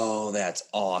 Oh, that's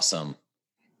awesome.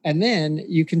 And then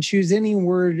you can choose any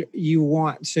word you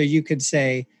want. So you could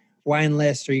say wine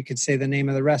list, or you could say the name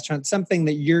of the restaurant, something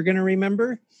that you're going to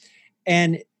remember.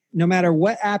 And no matter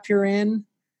what app you're in,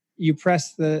 you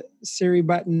press the Siri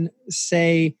button,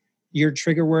 say your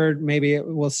trigger word. Maybe it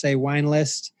will say wine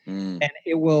list, and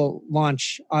it will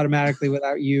launch automatically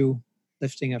without you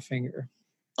lifting a finger.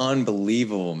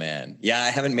 Unbelievable, man. Yeah, I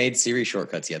haven't made Siri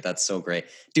shortcuts yet. That's so great.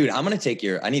 Dude, I need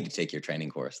to take your training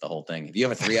course, the whole thing. If you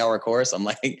have a 3-hour course, I'm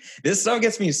like, this stuff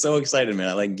gets me so excited, man.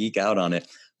 I like geek out on it.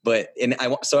 I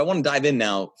want to dive in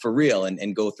now for real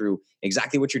and go through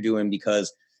exactly what you're doing,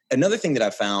 because another thing that I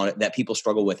found that people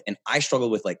struggle with, and I struggle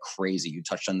with like crazy, you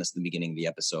touched on this in the beginning of the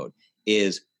episode,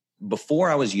 is before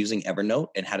I was using Evernote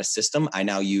and had a system, I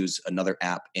now use another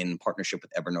app in partnership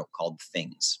with Evernote called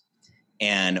Things.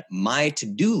 And my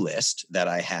to-do list that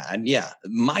I had,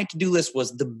 my to-do list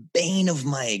was the bane of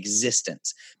my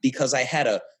existence, because I had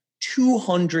a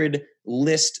 200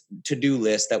 to-do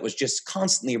list that was just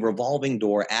constantly a revolving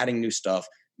door, adding new stuff,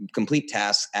 complete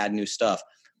tasks, add new stuff.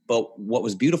 But what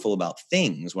was beautiful about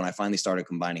Things, when I finally started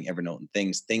combining Evernote and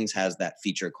Things has that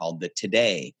feature called the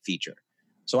Today feature.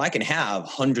 So I can have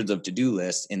hundreds of to-do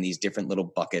lists in these different little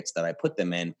buckets that I put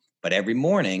them in. But every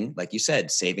morning, like you said,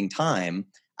 saving time,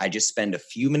 I just spend a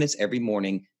few minutes every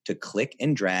morning to click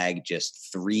and drag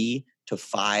just 3 to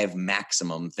 5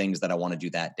 maximum things that I want to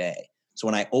do that day. So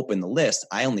when I open the list,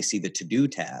 I only see the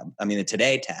the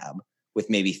today tab with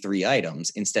maybe 3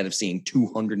 items instead of seeing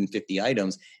 250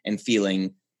 items and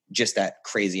feeling just that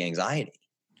crazy anxiety.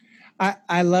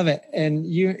 I love it. And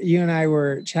you and I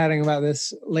were chatting about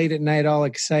this late at night, all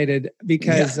excited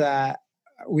because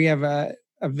we have a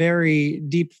very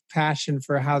deep passion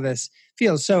for how this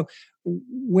feels. So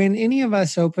when any of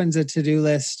us opens a to-do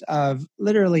list of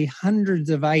literally hundreds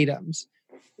of items,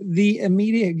 the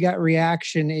immediate gut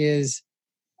reaction is,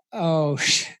 oh,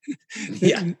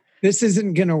 this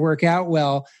isn't going to work out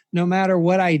well. No matter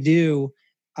what I do,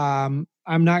 I'm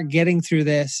not getting through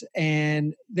this.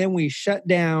 And then we shut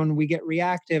down, we get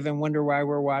reactive and wonder why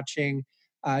we're watching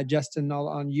Justin Null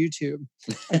on YouTube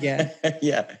again.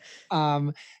 Yeah.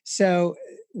 So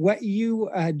what you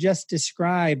just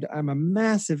described, I'm a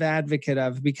massive advocate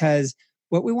of, because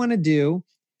what we want to do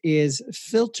is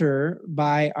filter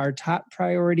by our top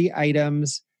priority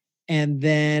items. And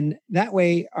then that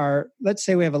way, let's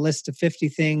say we have a list of 50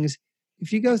 things.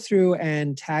 If you go through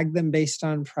and tag them based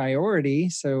on priority,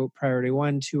 so priority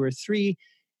 1, 2, or 3,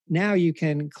 now you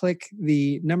can click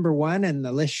the number 1 and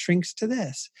the list shrinks to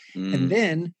this. And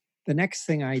then the next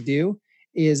thing I do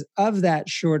is, of that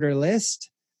shorter list,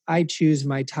 I choose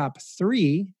my top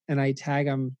 3 and I tag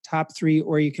them top 3,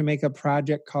 or you can make a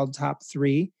project called top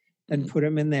 3 and put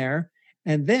them in there.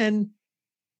 And then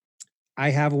I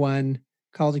have one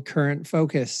called current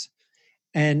focus.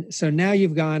 And so now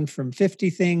you've gone from 50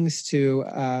 things to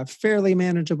a fairly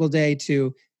manageable day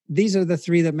to, these are the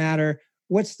 3 that matter.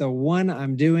 What's the one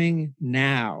I'm doing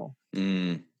now?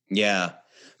 Yeah.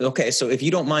 Okay. So if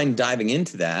you don't mind diving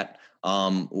into that,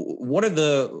 what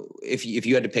are if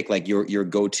you had to pick like your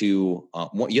go-to,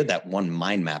 you had that one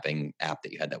mind mapping app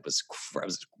that you had that was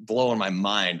blowing my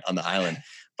mind on the island.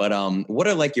 But what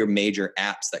are like your major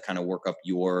apps that kind of work up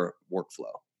your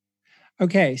workflow?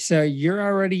 Okay, so you're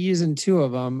already using 2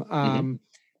 of them.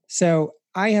 So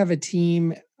I have a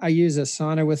team. I use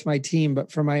Asana with my team,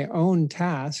 but for my own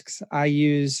tasks, I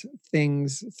use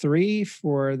Things 3.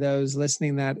 For those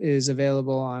listening, that is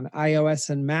available on iOS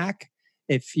and Mac.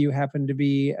 If you happen to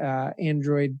be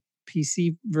Android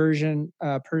PC version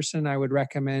person, I would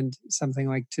recommend something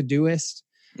like Todoist.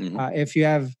 If you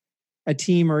have a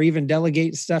team or even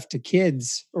delegate stuff to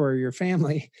kids or your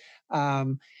family,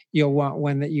 you'll want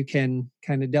one that you can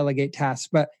kind of delegate tasks.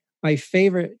 But my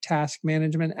favorite task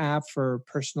management app for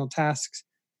personal tasks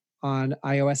on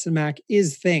iOS and Mac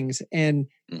is Things. And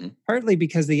partly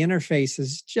because the interface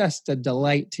is just a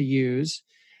delight to use.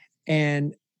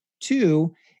 And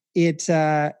 2, it's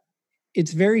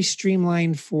very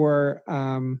streamlined for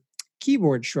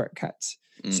keyboard shortcuts.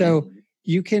 So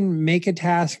you can make a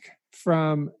task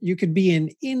you could be in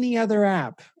any other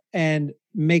app and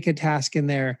make a task in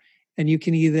there. And you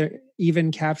can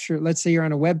even capture, let's say you're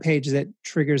on a web page that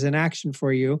triggers an action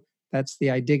for you. That's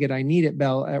the I dig it, I need it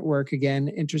bell at work again.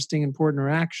 Interesting, important, or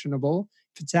actionable.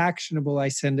 If it's actionable, I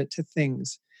send it to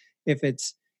Things. If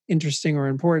it's interesting or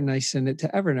important, I send it to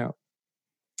Evernote.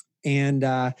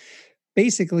 And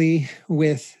basically,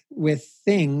 with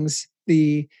Things,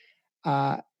 the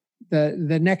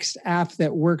next app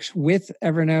that works with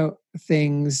Evernote,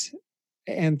 Things,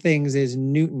 and Things is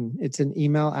Newton. It's an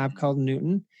email app called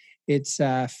Newton. It's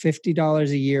 $50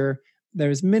 a year.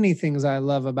 There's many things I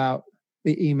love about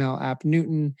the email app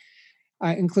Newton,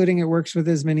 including it works with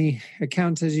as many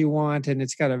accounts as you want, and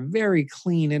it's got a very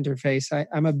clean interface.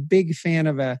 I'm a big fan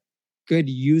of a good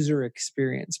user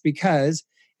experience, because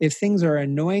if things are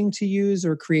annoying to use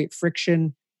or create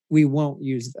friction, we won't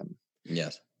use them.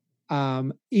 Yes.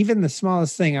 Even the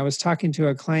smallest thing. I was talking to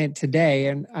a client today,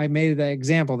 and I made the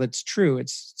example that's true.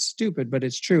 It's stupid, but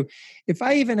it's true. If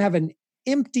I even have an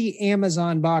empty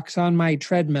Amazon box on my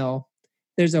treadmill,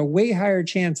 there's a way higher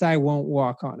chance I won't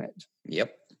walk on it.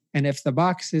 Yep. And if the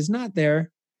box is not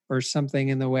there or something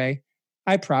in the way,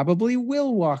 I probably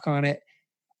will walk on it.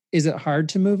 Is it hard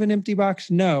to move an empty box?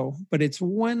 No, but it's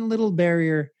one little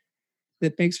barrier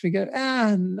that makes me go,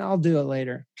 I'll do it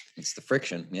later. It's the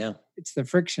friction. Yeah. It's the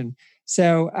friction.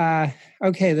 So,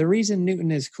 okay, the reason Newton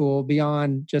is cool,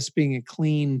 beyond just being a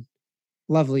clean,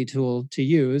 lovely tool to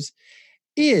use,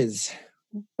 is,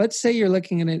 let's say you're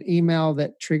looking at an email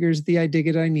that triggers the I dig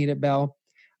it, I need it bell.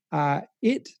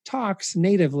 It talks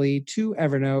natively to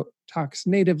Evernote, talks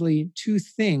natively to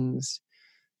Things.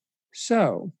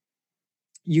 So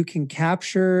you can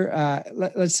capture,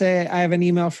 let's say I have an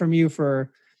email from you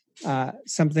for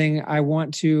something I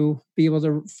want to be able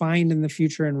to find in the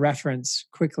future and reference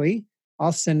quickly.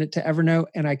 I'll send it to Evernote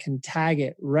and I can tag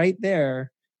it right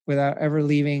there without ever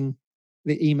leaving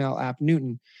the email app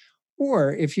Newton.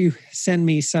 Or if you send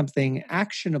me something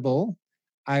actionable,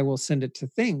 I will send it to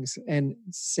Things. And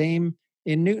same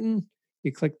in Newton,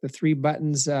 you click the three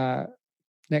buttons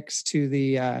next to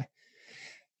the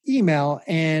email,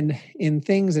 and in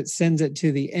Things, it sends it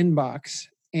to the inbox.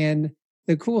 And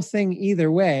the cool thing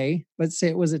either way, let's say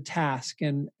it was a task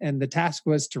and the task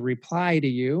was to reply to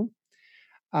you.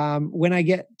 When I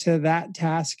get to that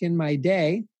task in my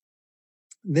day,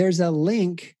 there's a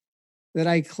link that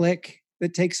I click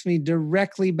that takes me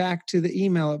directly back to the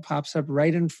email. It pops up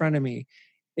right in front of me.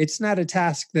 It's not a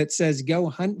task that says go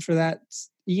hunt for that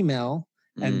email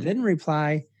and then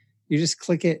reply. You just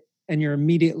click it and you're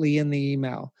immediately in the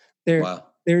email.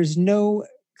 There's no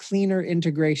cleaner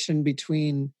integration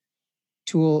between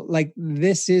tool. Like,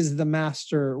 this is the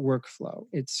master workflow.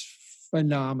 It's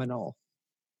phenomenal.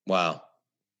 Wow.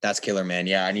 That's killer, man.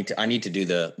 Yeah, I need to do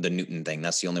the Newton thing.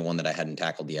 That's the only one that I hadn't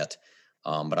tackled yet.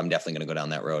 But I'm definitely going to go down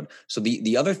that road. So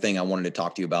the other thing I wanted to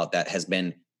talk to you about that has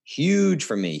been huge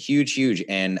for me, huge.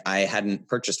 And I hadn't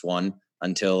purchased one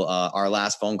until our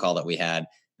last phone call that we had.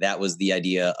 That was the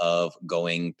idea of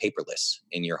going paperless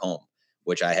in your home,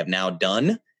 which I have now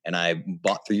done. And I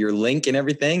bought through your link and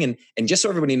everything. And just so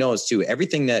everybody knows too,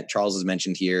 everything that Charles has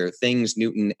mentioned here, Things,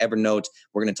 Newton, Evernote,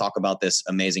 we're going to talk about this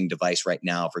amazing device right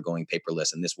now for going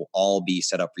paperless. And this will all be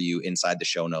set up for you inside the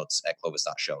show notes at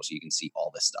clovis.show. So you can see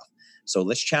all this stuff. So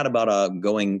let's chat about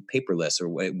going paperless, or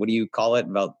what do you call it?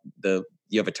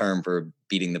 You have a term for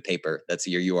beating the paper. That's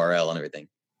your URL and everything.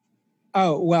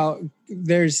 Oh, well,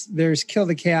 there's Kill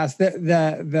the Chaos.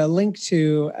 The link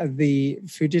to the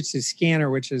Fujitsu scanner,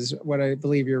 which is what I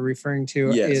believe you're referring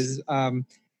to, Yes. is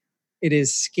it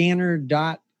is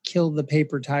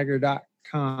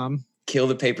scanner.killthepapertiger.com. Kill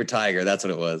the Paper Tiger. That's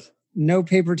what it was. No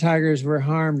paper tigers were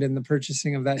harmed in the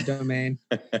purchasing of that domain.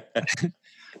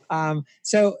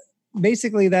 So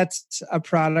basically, that's a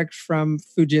product from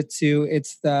Fujitsu.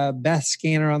 It's the best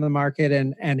scanner on the market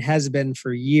and has been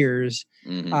for years.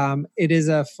 Mm-hmm. It is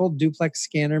a full duplex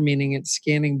scanner, meaning it's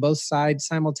scanning both sides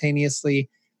simultaneously.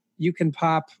 You can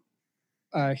pop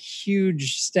a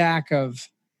huge stack of,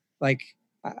 like,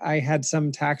 I had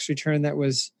some tax return that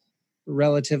was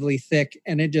relatively thick,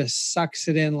 and it just sucks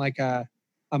it in like a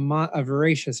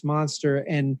voracious monster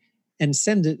and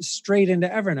sends it straight into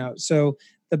Evernote. So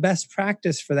the best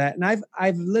practice for that, and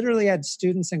I've literally had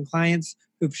students and clients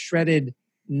who've shredded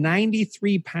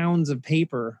 93 pounds of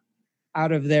paper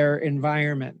out of their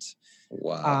environment.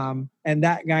 Wow. And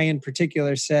that guy in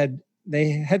particular said they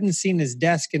hadn't seen his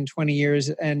desk in 20 years,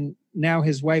 and now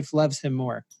his wife loves him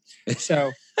more.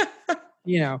 So,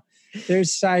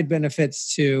 there's side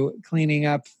benefits to cleaning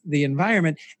up the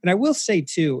environment. And I will say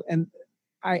too, and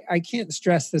I can't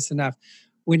stress this enough,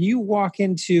 when you walk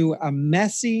into a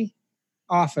messy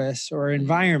office or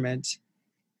environment,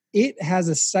 it has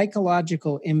a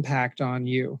psychological impact on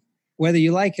you, whether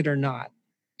you like it or not.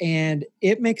 And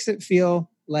it makes it feel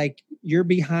like you're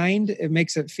behind. It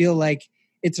makes it feel like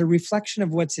it's a reflection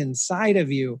of what's inside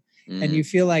of you. Mm. And you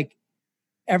feel like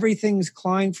everything's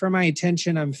clawing for my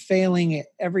attention. I'm failing at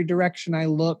every direction I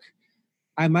look.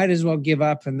 I might as well give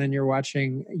up. And then you're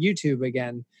watching YouTube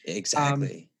again.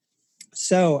 Exactly.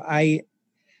 So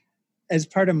as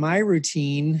part of my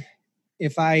routine,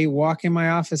 if I walk in my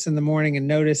office in the morning and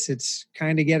notice it's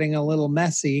kind of getting a little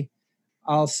messy,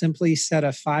 I'll simply set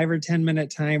a 5 or 10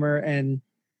 minute timer and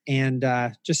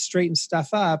just straighten stuff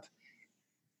up.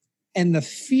 And the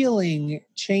feeling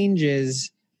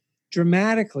changes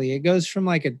dramatically. It goes from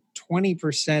like a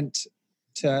 20%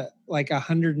 to like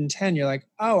 110. You're like,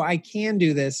 oh, I can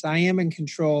do this. I am in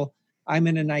control. I'm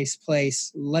in a nice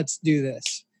place. Let's do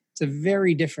this. It's a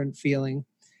very different feeling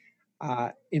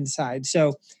inside.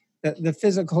 So the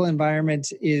physical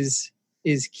environment is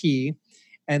key.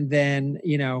 And then,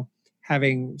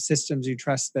 having systems you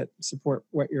trust that support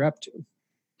what you're up to.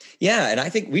 Yeah. And I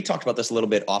think we talked about this a little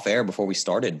bit off air before we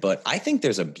started, but I think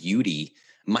there's a beauty.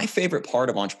 My favorite part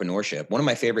of entrepreneurship, one of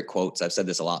my favorite quotes, I've said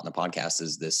this a lot in the podcast,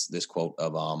 is this quote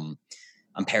of, I'm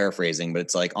paraphrasing, but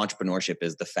it's like, entrepreneurship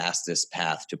is the fastest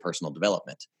path to personal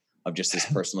development, of just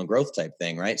this personal growth type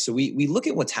thing, right? So we look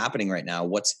at what's happening right now,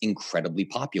 what's incredibly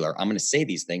popular. I'm going to say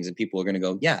these things and people are going to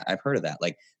go, yeah, I've heard of that.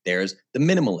 Like, there's the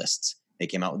minimalists. They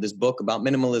came out with this book about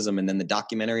minimalism, and then the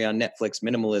documentary on Netflix,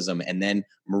 Minimalism. And then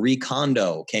Marie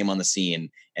Kondo came on the scene,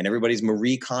 and everybody's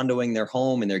Marie Kondoing their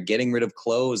home, and they're getting rid of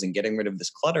clothes and getting rid of this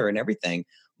clutter and everything.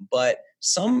 But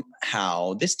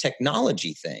somehow this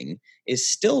technology thing is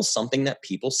still something that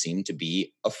people seem to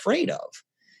be afraid of.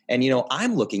 And,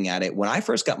 I'm looking at it when I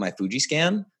first got my Fuji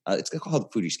scan. It's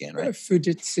called Fuji scan, right?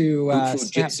 Fujitsu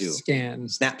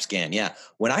Snap scan. Yeah.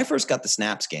 When I first got the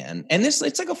Snap scan, and it's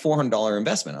like a $400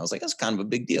 investment. I was like, that's kind of a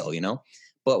big deal,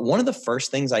 But one of the first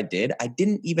things I did, I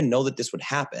didn't even know that this would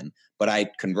happen, but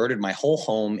I converted my whole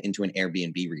home into an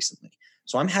Airbnb recently.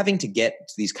 So I'm having to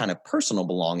get these kind of personal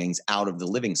belongings out of the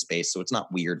living space so it's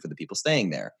not weird for the people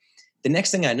staying there. The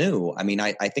next thing I knew, I mean,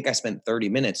 I think I spent 30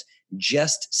 minutes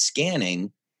just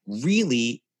scanning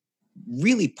really,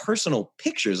 really personal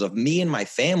pictures of me and my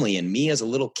family and me as a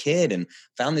little kid, and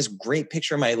found this great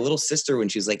picture of my little sister when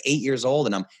she was like 8 years old.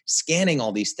 And I'm scanning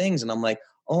all these things and I'm like,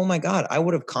 oh my God, I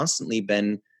would have constantly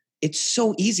been, it's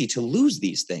so easy to lose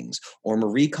these things, or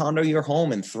Marie Kondo your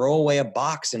home and throw away a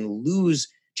box and lose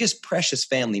just precious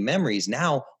family memories.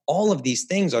 Now, all of these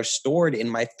things are stored in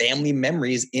my family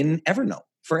memories in Evernote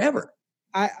forever.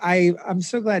 I'm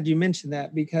so glad you mentioned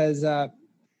that because,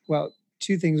 well,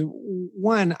 two things.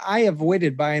 One, I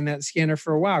avoided buying that scanner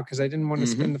for a while because I didn't want to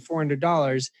spend the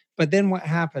 $400. But then what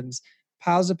happens?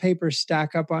 Piles of paper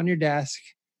stack up on your desk.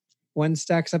 One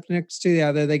stacks up next to the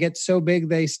other. They get so big,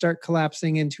 they start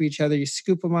collapsing into each other. You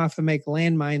scoop them off and make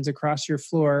landmines across your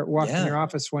floor. Walk in your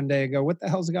office one day and go, what the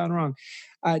hell's gone wrong?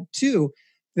 Two,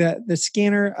 the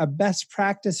scanner, a best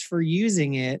practice for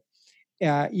using it,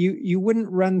 you wouldn't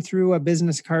run through a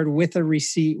business card with a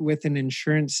receipt with an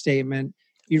insurance statement.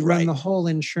 You'd run the whole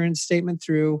insurance statement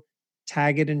through,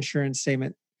 tag it insurance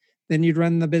statement. Then you'd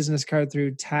run the business card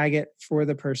through, tag it for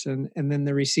the person, and then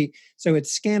the receipt. So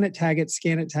it's scan it, tag it,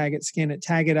 scan it, tag it, scan it,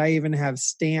 tag it. I even have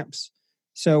stamps.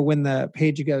 So when the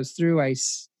page goes through, I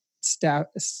stamp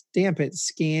it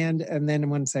scanned. And then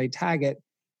once I tag it,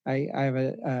 I have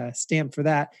a stamp for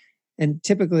that. And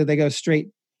typically they go straight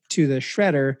to the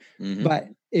shredder. But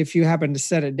if you happen to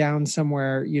set it down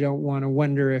somewhere, you don't want to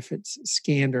wonder if it's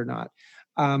scanned or not.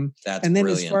 That's and then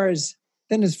brilliant.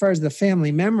 as far as the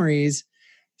family memories,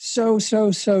 so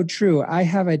true. I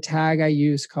have a tag I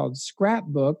use called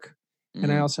scrapbook,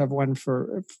 and I also have one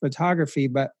for photography,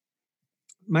 but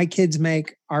my kids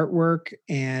make artwork,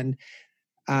 and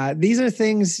these are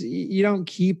things you don't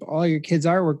keep all your kids'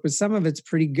 artwork, but some of it's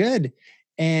pretty good,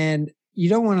 and you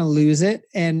don't want to lose it.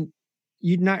 And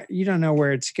you don't know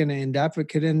where it's going to end up. It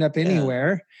could end up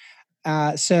anywhere.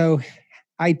 So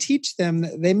I teach them,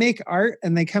 they make art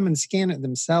and they come and scan it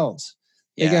themselves.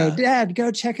 They go, Dad, go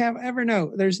check out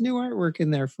Evernote. There's new artwork in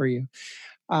there for you.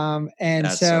 And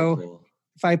That's so cool.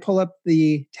 If I pull up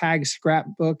the tag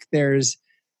scrapbook, there's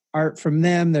art from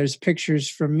them. There's pictures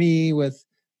from me with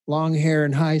long hair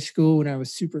in high school when I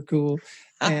was super cool.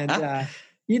 And,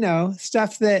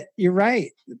 stuff that you're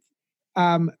right.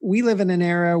 We live in an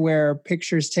era where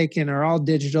pictures taken are all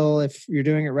digital. If you're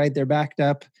doing it right, they're backed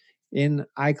up in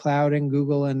iCloud and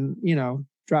Google and,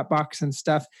 Dropbox and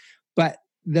stuff. But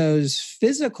those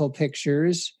physical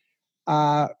pictures,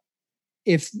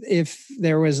 if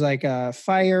there was like a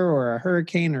fire or a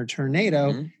hurricane or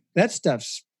tornado, that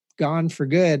stuff's gone for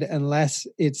good unless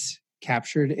it's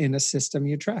captured in a system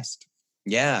you trust.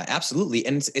 Yeah, absolutely.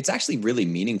 And it's actually really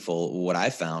meaningful what I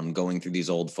found going through these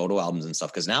old photo albums and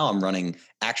stuff, because now I'm running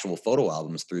actual photo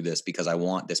albums through this because I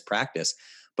want this practice.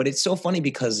 But it's so funny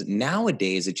because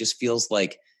nowadays it just feels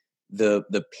like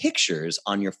the pictures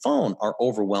on your phone are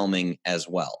overwhelming as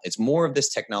well. It's more of this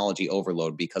technology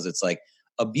overload because it's like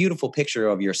a beautiful picture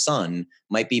of your son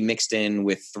might be mixed in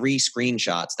with 3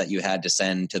 screenshots that you had to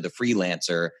send to the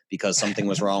freelancer because something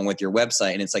was wrong with your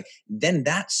website. And it's like, then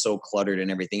that's so cluttered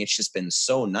and everything. It's just been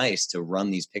so nice to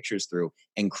run these pictures through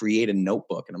and create a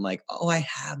notebook. And I'm like, oh, I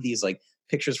have these like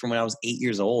pictures from when I was 8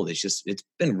 years old. It's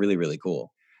been really, really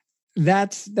cool.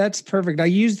 That's perfect. I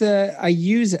use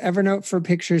Evernote for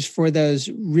pictures for those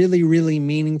really, really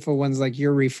meaningful ones like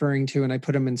you're referring to, and I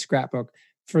put them in Scrapbook.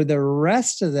 For the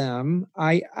rest of them,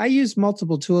 I use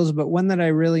multiple tools, but one that I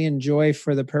really enjoy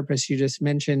for the purpose you just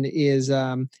mentioned is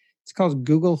it's called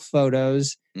Google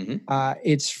Photos.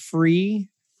 It's free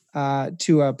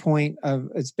to a point of,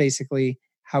 it's basically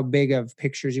how big of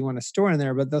pictures you want to store in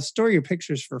there, but they'll store your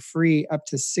pictures for free up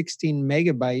to 16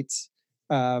 megabytes.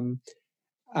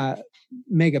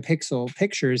 Megapixel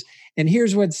pictures. And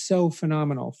here's what's so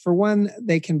phenomenal. For one,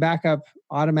 they can back up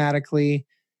automatically,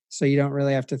 so you don't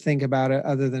really have to think about it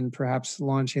other than perhaps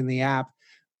launching the app.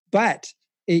 But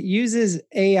it uses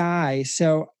AI.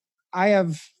 So I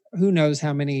have who knows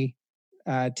how many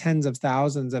tens of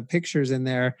thousands of pictures in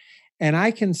there. And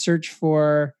I can search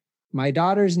for my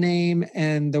daughter's name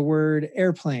and the word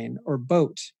airplane or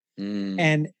boat.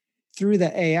 And through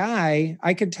the AI,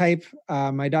 I could type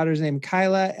my daughter's name,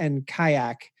 Kyla, and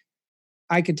kayak.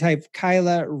 I could type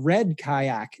Kyla red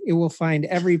kayak. It will find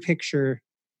every picture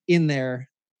in there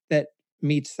that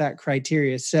meets that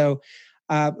criteria. So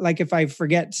like if I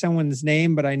forget someone's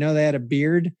name, but I know they had a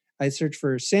beard, I search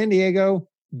for San Diego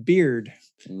Byrd.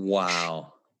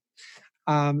 Wow.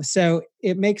 So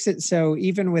it makes it so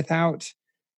even without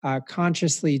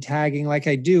consciously tagging like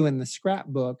I do in the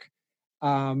scrapbook,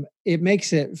 it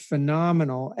makes it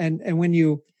phenomenal. And when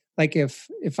you, like,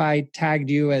 if I tagged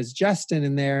you as Justin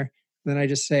in there, then I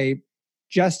just say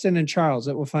Justin and Charles,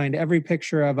 it will find every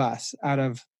picture of us out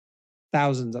of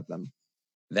thousands of them.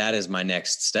 That is my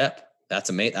next step. That's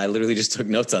amazing. I literally just took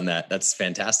notes on that. That's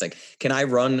fantastic. Can I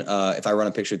run, if I run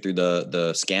a picture through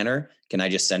the scanner, can I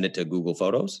just send it to Google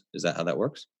Photos? Is that how that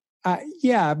works?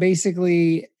 Yeah,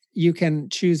 basically you can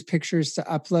choose pictures to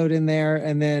upload in there,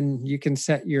 and then you can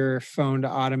set your phone to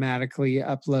automatically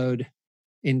upload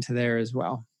into there as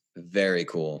well. Very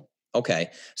cool. Okay.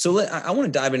 So I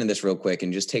want to dive into this real quick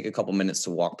and just take a couple minutes to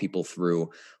walk people through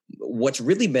what's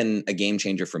really been a game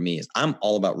changer for me. Is I'm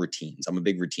all about routines. I'm a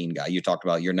big routine guy. You talked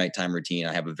about your nighttime routine.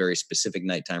 I have a very specific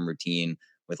nighttime routine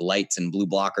with lights and blue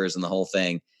blockers and the whole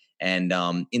thing. And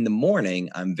in the morning,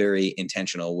 I'm very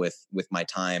intentional with my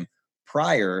time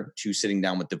prior to sitting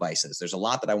down with devices. There's a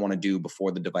lot that I want to do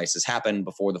before the devices happen,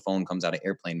 before the phone comes out of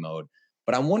airplane mode.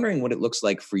 But I'm wondering what it looks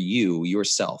like for you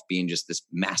yourself, being just this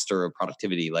master of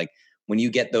productivity. Like when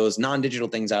you get those non-digital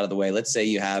things out of the way, let's say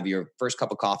you have your first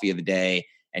cup of coffee of the day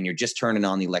and you're just turning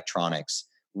on the electronics.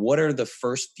 What are the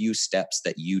first few steps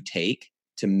that you take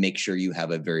to make sure you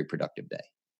have a very productive day?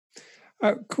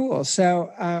 Oh, cool.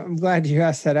 So I'm glad you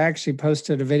asked that. I actually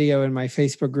posted a video in my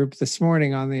Facebook group this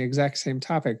morning on the exact same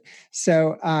topic.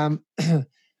 So,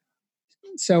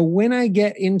 so when I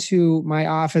get into my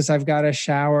office, I've got a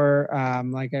shower.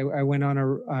 Like I went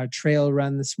on a trail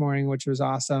run this morning, which was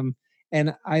awesome.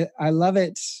 And I love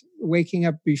it waking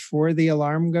up before the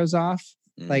alarm goes off.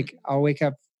 Like I'll wake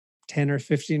up 10 or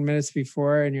 15 minutes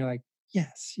before and you're like,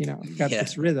 yes, I've got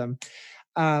this rhythm.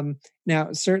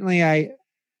 Now, certainly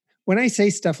when I say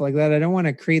stuff like that, I don't want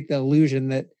to create the illusion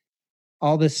that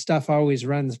all this stuff always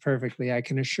runs perfectly. I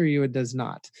can assure you it does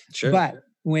not. Sure. But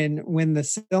when the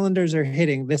cylinders are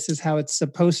hitting, this is how it's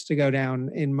supposed to go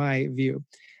down in my view.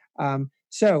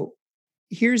 So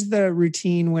here's the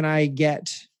routine when I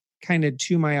get kind of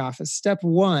to my office. Step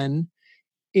one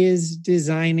is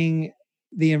designing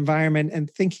the environment and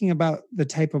thinking about the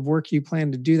type of work you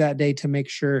plan to do that day to make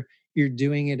sure you're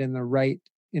doing it in the right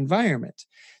environment.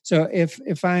 So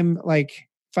if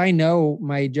I know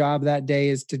my job that day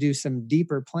is to do some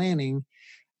deeper planning,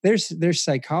 there's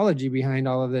psychology behind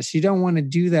all of this. You don't want to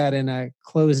do that in a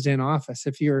closed-in office.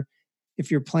 If you're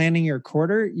planning your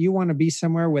quarter, you want to be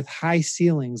somewhere with high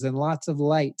ceilings and lots of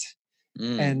light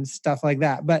and stuff like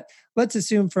that. But let's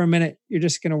assume for a minute you're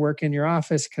just going to work in your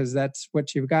office because that's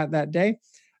what you've got that day.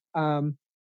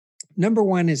 Number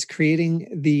one is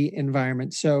creating the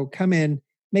environment. So come in,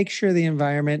 make sure the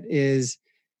environment is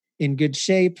in good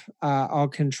shape. I'll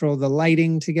control the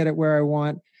lighting to get it where I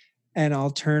want, and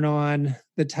I'll turn on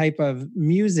the type of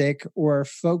music or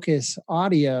focus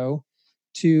audio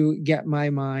to get my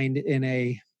mind in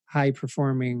a high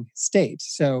performing state.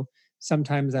 So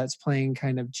sometimes that's playing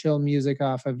kind of chill music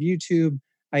off of YouTube.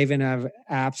 I even have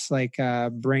apps like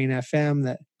Brain FM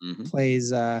that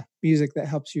plays music that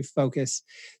helps you focus.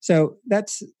 So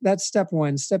that's step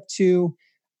one. Step two,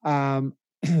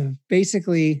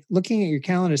 basically looking at your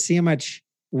calendar to see how much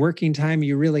working time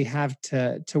you really have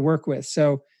to work with.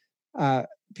 So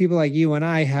people like you and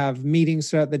I have meetings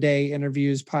throughout the day,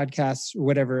 interviews, podcasts,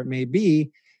 whatever it may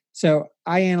be. So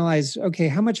I analyze, okay,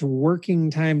 how much working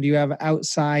time do you have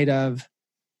outside of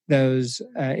those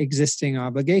existing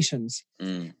obligations?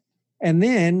 And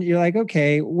then you're like,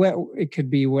 okay, it could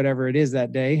be whatever it is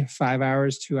that day, 5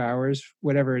 hours, 2 hours,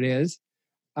 whatever it is.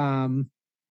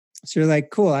 So you're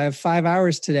like, cool, I have 5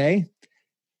 hours today.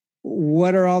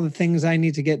 What are all the things I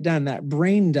need to get done? That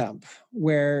brain dump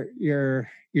where you're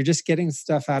just getting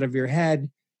stuff out of your head,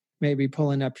 maybe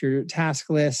pulling up your task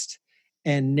list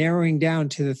and narrowing down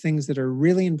to the things that are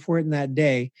really important that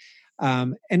day.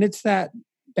 And it's that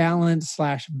balance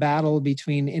 / battle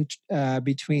between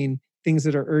things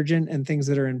that are urgent and things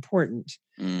that are important.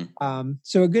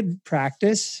 So a good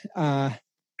practice,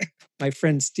 my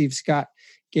friend Steve Scott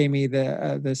gave me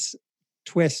this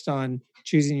twist on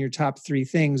choosing your top 3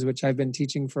 things, which I've been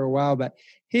teaching for a while, but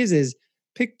his is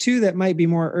pick 2 that might be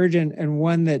more urgent and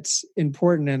one that's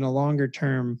important in a longer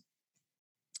term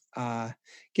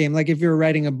game. Like if you're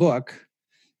writing a book,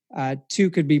 2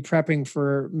 could be prepping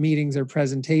for meetings or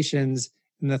presentations,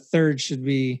 and the third should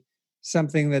be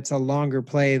something that's a longer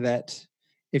play that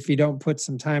if you don't put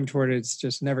some time toward it, it's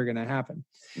just never going to happen.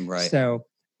 Right. So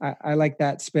I like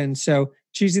that spin. So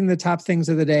choosing the top things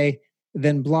of the day,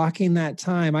 then blocking that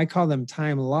time. I call them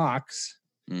time locks.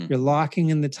 You're locking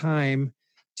in the time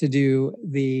to do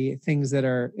the things that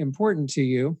are important to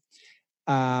you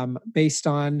based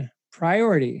on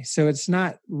priority. So it's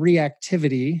not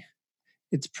reactivity.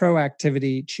 it's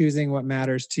proactivity, choosing what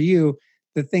matters to you.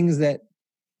 The things that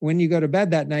when you go to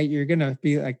bed that night, you're going to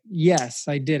be like, yes,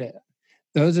 I did it.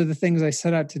 Those are the things I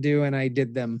set out to do and I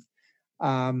did them.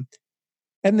 And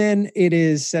then it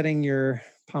is setting your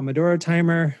Pomodoro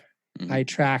timer. Mhm.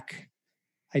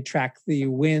 I track the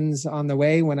wins on the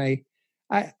way when I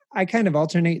kind of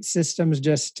alternate systems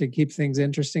just to keep things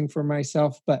interesting for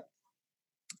myself, but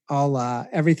I'll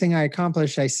everything I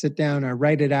accomplish, I sit down, I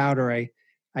write it out, or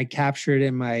I capture it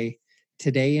in my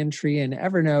today entry in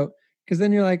Evernote. Because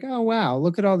then you're like, oh wow,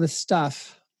 look at all this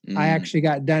stuff I actually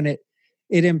got done.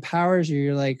 It empowers you.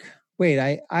 You're like, wait,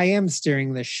 I am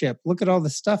steering this ship. Look at all the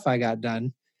stuff I got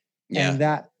done, Yeah.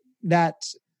 and that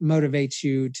motivates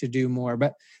you to do more.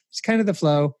 But it's kind of the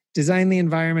flow. Design the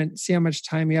environment. See how much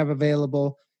time you have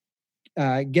available.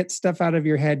 Get stuff out of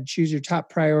your head. Choose your top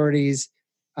priorities.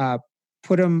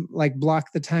 Put them, like,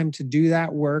 block the time to do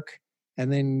that work,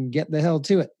 and then get the hell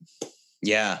to it.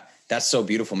 Yeah, that's so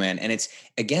beautiful, man. And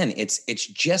it's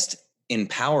just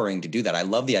empowering to do that. I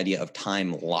love the idea of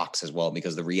time locks as well,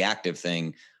 because the reactive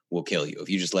thing will kill you if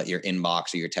you just let your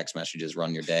inbox or your text messages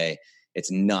run your day.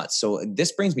 It's nuts. So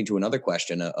this brings me to another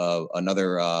question of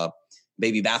another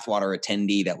baby bathwater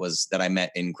attendee that I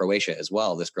met in Croatia as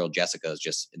well. This girl, Jessica, is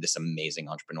just this amazing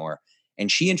entrepreneur. And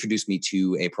she introduced me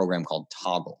to a program called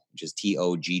Toggle, which is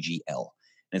TOGGL.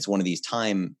 And it's one of these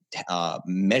time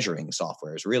measuring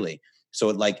softwares, really. So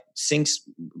it like syncs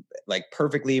like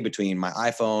perfectly between my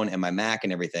iPhone and my Mac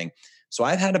and everything. So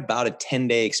I've had about a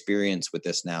 10-day experience with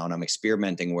this now, and I'm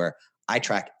experimenting where I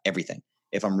track everything.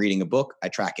 If I'm reading a book, I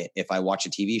track it. If I watch a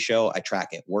TV show, I track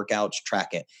it. Workouts,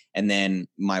 track it. And then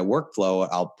my workflow,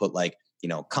 I'll put like,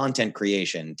 content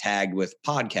creation tagged with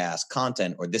podcast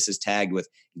content, or this is tagged with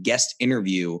guest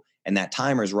interview, and that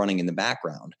timer is running in the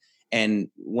background. And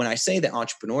when I say that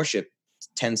entrepreneurship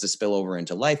tends to spill over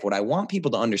into life, what I want people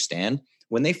to understand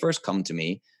when they first come to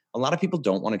me, a lot of people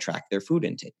don't want to track their food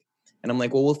intake. And I'm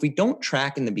like, well, if we don't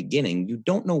track in the beginning, you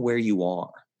don't know where you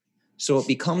are. So it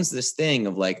becomes this thing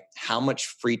of like, how much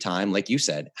free time, like you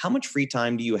said, how much free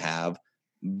time do you have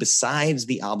besides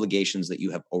the obligations that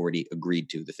you have already agreed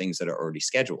to, the things that are already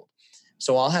scheduled?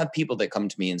 So I'll have people that come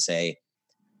to me and say,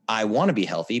 I want to be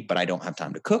healthy, but I don't have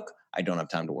time to cook. I don't have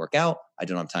time to work out. I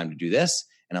don't have time to do this.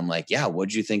 And I'm like, yeah,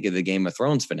 what'd you think of the Game of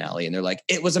Thrones finale? And they're like,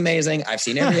 it was amazing. I've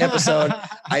seen every episode.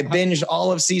 I binged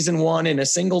all of season 1 in a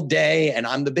single day, and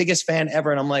I'm the biggest fan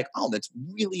ever. And I'm like, oh, that's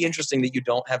really interesting that you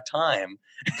don't have time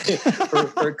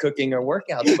for cooking or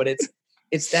workouts. But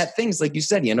it's that things, like you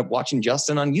said, you end up watching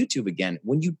Justin on YouTube again.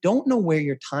 When you don't know where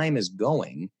your time is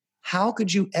going, how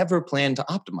could you ever plan to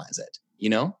optimize it?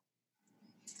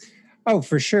 Oh,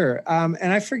 for sure.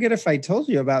 And I forget if I told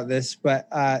you about this, but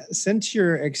since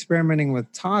you're experimenting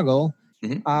with Toggle,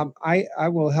 I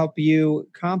will help you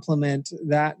complement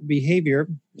that behavior.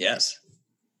 Yes.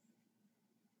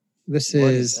 This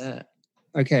What is that?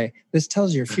 Okay. This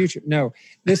tells your future. No,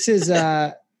 this is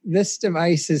this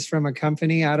device is from a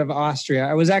company out of Austria.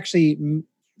 I was actually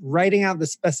writing out the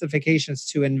specifications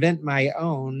to invent my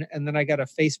own, and then I got a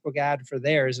Facebook ad for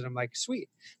theirs, and I'm like, sweet.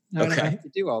 Now I don't have to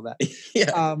do all that.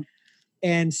 Yeah.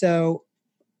 And so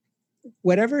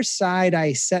whatever side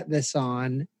I set this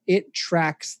on, it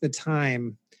tracks the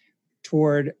time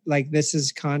toward, like, this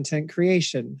is content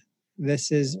creation.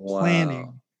 This is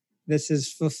planning. This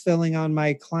is fulfilling on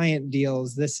my client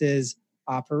deals. This is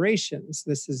operations.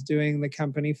 This is doing the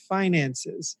company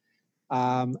finances.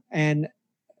 And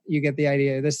you get the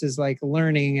idea. This is like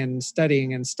learning and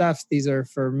studying and stuff. These are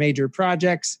for major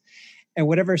projects. And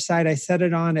whatever side I set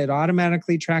it on, it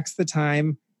automatically tracks the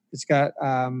time. It's got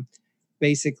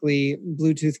basically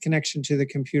Bluetooth connection to the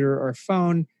computer or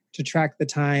phone to track the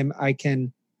time. I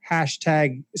can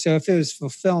hashtag. So if it was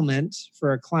fulfillment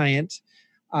for a client,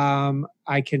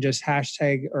 I can just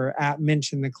hashtag or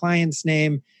mention the client's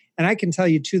name, and I can tell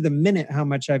you to the minute how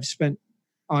much I've spent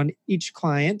on each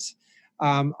client,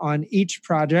 on each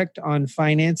project, on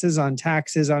finances, on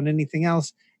taxes, on anything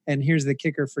else. And here's the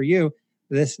kicker for you.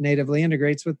 This natively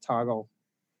integrates with Toggle.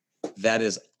 That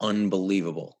is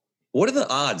unbelievable. What are the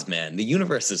odds, man? The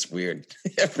universe is weird.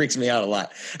 It freaks me out a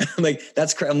lot. Like,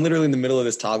 I'm literally in the middle of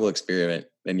this Toggle experiment,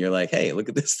 and you're like, hey, look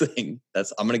at this thing.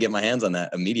 I'm going to get my hands on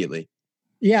that immediately.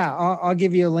 Yeah, I'll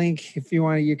give you a link if you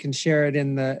want. You can share it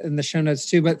in the show notes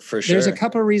too. But for sure, there's a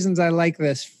couple of reasons I like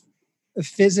this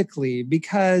physically,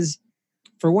 because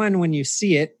for one, when you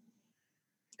see it,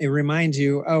 it reminds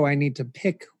you, oh, I need to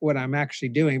pick what I'm actually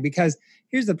doing. Because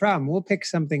here's the problem. We'll pick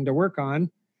something to work on,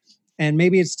 and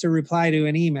maybe it's to reply to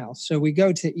an email. So we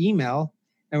go to email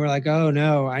and we're like, oh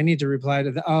no, I need to reply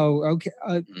to okay.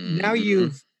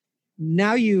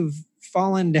 Now you've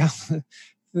fallen down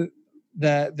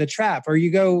the trap. Or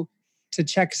you go to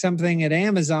check something at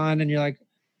Amazon and you're like,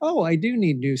 oh, I do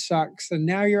need new socks. And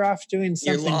now you're off doing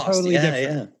You're something lost. totally Yeah,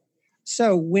 different. yeah.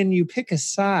 So when you pick a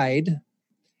side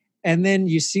and then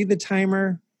you see the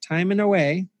timer timing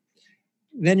away,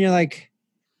 then you're like,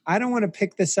 I don't want to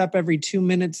pick this up every 2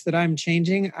 minutes that I'm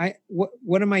changing.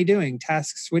 What am I doing?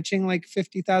 Task switching like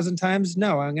 50,000 times?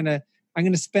 No, I'm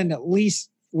gonna spend at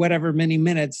least whatever many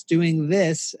minutes doing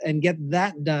this and get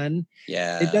that done.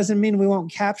 Yeah. It doesn't mean we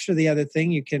won't capture the other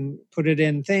thing. You can put it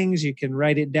in things, you can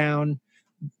write it down.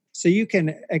 So you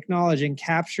can acknowledge and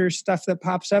capture stuff that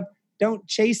pops up. Don't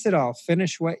chase it all.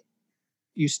 Finish what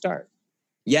you start.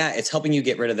 Yeah, it's helping you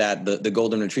get rid of that the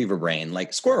golden retriever brain,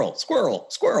 like squirrel, squirrel,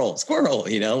 squirrel, squirrel.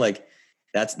 Like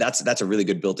that's a really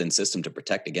good built-in system to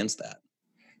protect against that.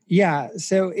 Yeah,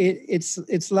 so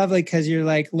it's lovely because you're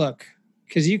like, look,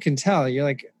 because you can tell you're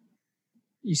like,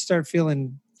 you start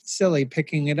feeling silly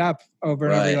picking it up over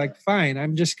and over. You're like, fine,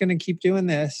 I'm just going to keep doing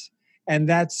this, and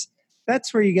that's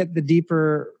where you get the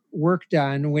deeper work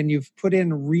done when you've put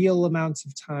in real amounts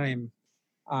of time.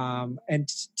 And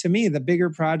to me, the bigger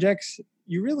projects,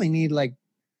 you really need like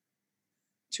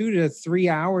 2 to 3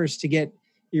 hours to get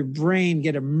your brain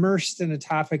get immersed in a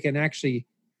topic and actually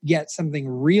get something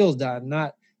real done,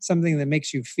 not something that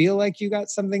makes you feel like you got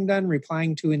something done,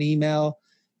 replying to an email,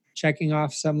 checking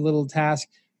off some little task.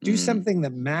 Do something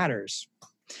that matters.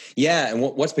 Yeah, and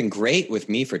what's been great with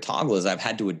me for Toggle is I've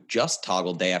had to adjust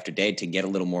Toggle day after day to get a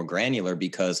little more granular,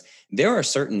 because there are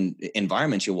certain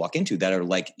environments you'll walk into that are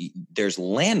like there's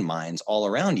landmines all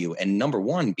around you. And number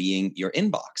one being your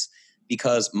inbox,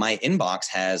 because my inbox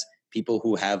has people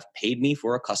who have paid me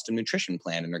for a custom nutrition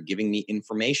plan and are giving me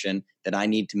information that I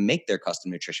need to make their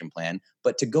custom nutrition plan.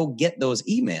 But to go get those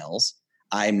emails,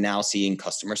 I'm now seeing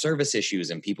customer service issues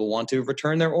and people want to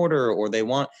return their order or they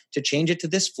want to change it to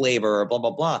this flavor or blah,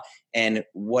 blah, blah. And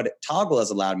what Toggle has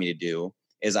allowed me to do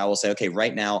is I will say, okay,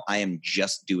 right now I am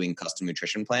just doing custom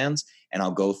nutrition plans, and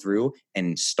I'll go through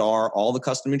and star all the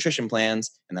custom nutrition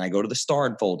plans. And then I go to the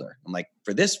starred folder. I'm like,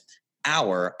 for this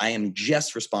hour, I am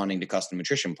just responding to custom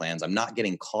nutrition plans. I'm not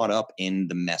getting caught up in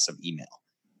the mess of email,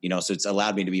 so it's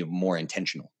allowed me to be more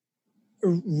intentional.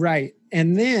 Right.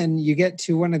 And then you get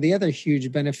to one of the other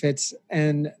huge benefits,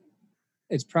 and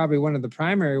it's probably one of the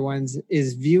primary ones,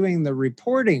 is viewing the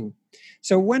reporting.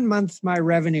 So 1 month my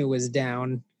revenue was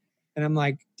down and I'm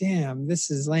like, damn,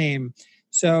 this is lame.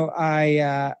 So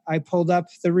I pulled up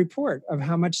the report of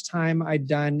how much time I'd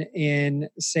done in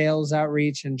sales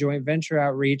outreach and joint venture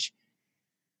outreach.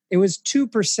 It was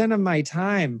 2% of my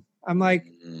time. I'm like,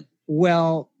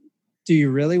 well, do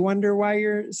you really wonder why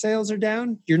your sales are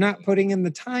down? You're not putting in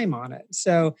the time on it.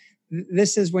 So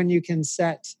this is when you can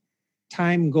set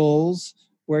time goals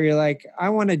where you're like, I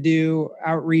want to do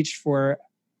outreach for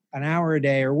an hour a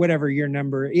day or whatever your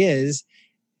number is.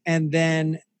 And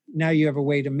then now you have a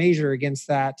way to measure against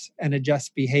that and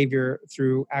adjust behavior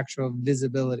through actual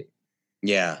visibility.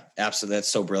 Yeah, absolutely. That's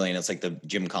so brilliant. It's like the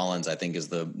Jim Collins, I think, is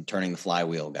the turning the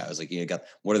flywheel guy. I was like, you got,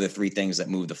 what are the 3 things that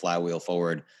move the flywheel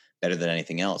forward better than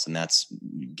anything else? And that's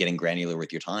getting granular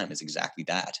with your time is exactly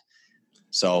that.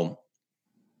 So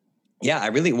yeah,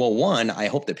 I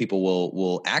hope that people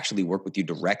will actually work with you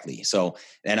directly. So,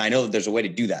 and I know that there's a way to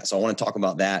do that. So I want to talk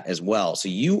about that as well. So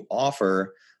you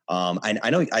offer,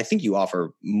 I think you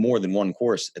offer more than one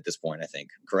course at this point, I think,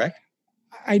 correct?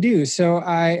 I do. So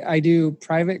I do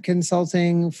private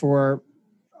consulting for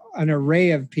an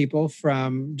array of people,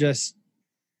 from just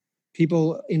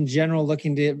people in general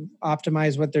looking to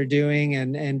optimize what they're doing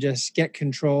and just get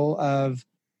control of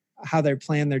how they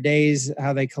plan their days,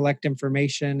 how they collect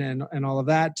information and all of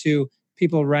that, to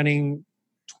people running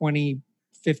 $20,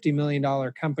 $50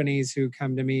 million companies who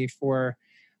come to me for,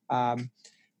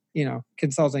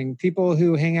 consulting. People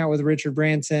who hang out with Richard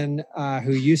Branson,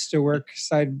 who used to work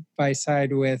side by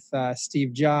side with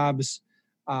Steve Jobs.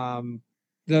 So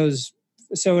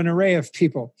an array of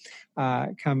people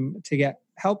come to get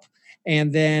help.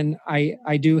 And then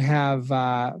I do have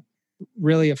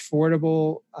really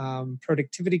affordable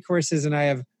productivity courses, and I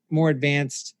have more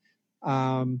advanced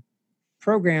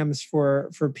programs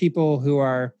for people who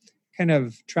are kind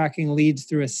of tracking leads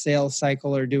through a sales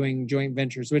cycle or doing joint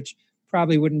ventures, which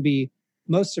probably wouldn't be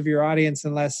most of your audience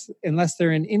unless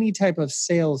they're in any type of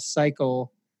sales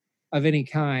cycle of any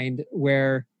kind,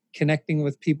 where connecting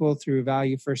with people through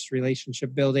value first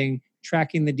relationship building,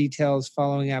 tracking the details,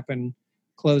 following up, and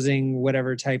closing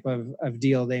whatever type of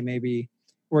deal they may be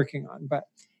working on. But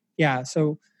yeah,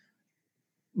 so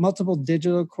multiple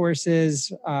digital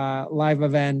courses, live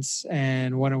events,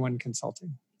 and one-on-one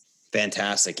consulting.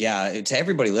 Fantastic. Yeah. To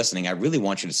everybody listening, I really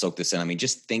want you to soak this in. I mean,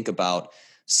 just think about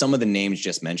some of the names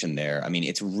just mentioned there, I mean,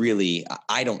 it's really,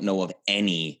 I don't know of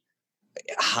any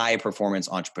high performance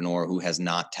entrepreneur who has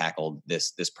not tackled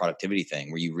this productivity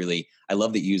thing, where you really, I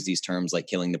love that you use these terms like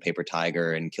killing the paper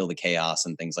tiger and kill the chaos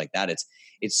and things like that.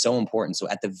 It's so important. So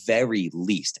at the very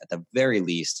least,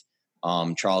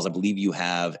 Charles, I believe you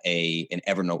have an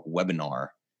Evernote webinar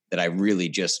that I really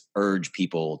just urge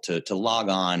people to log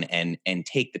on and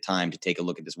take the time to take a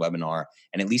look at this webinar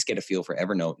and at least get a feel for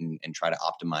Evernote and try to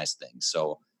optimize things.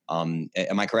 So am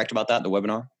I correct about that, the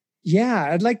webinar?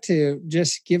 Yeah, I'd like to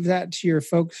just give that to your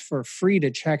folks for free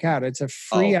to check out. It's a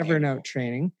free Evernote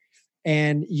training,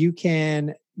 and you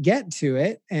can get to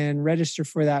it and register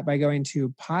for that by going to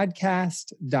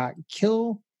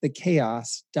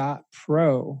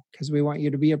podcast.killthechaos.pro, because we want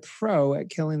you to be a pro at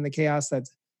killing the chaos.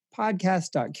 That's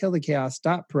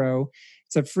podcast.killthechaos.pro.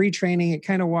 It's a free training. It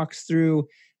kind of walks through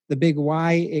the big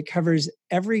why. It covers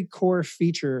every core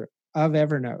feature of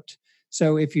Evernote.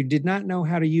 So if you did not know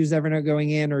how to use Evernote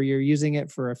going in, or you're using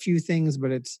it for a few things, but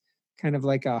it's kind of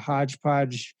like a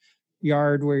hodgepodge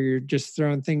yard where you're just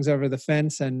throwing things over the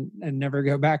fence and never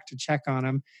go back to check on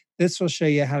them, this will show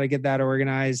you how to get that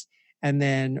organized. And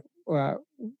then we'll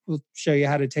show you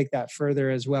how to take that further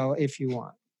as well if you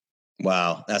want.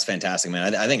 Wow, that's fantastic,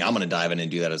 man. I think I'm going to dive in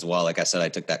and do that as well. Like I said, I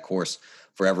took that course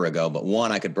forever ago, but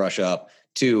one, I could brush up.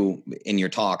 Two, in your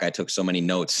talk, I took so many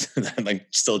notes that I'm like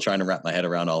still trying to wrap my head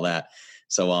around all that.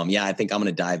 So yeah, I think I'm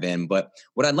going to dive in. But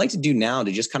what I'd like to do now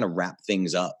to just kind of wrap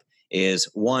things up is,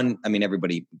 one, I mean,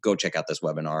 everybody go check out this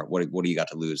webinar. What do you got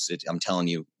to lose? I'm telling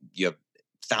you, you have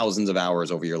thousands of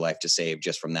hours over your life to save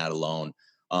just from that alone.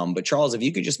 But Charles, if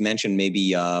you could just mention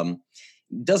maybe,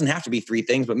 doesn't have to be three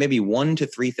things, but maybe 1 to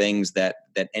 3 things that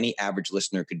any average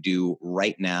listener could do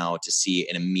right now to see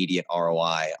an immediate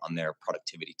ROI on their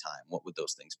productivity time. What would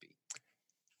those things be?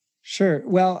 Sure.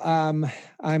 Well,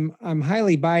 I'm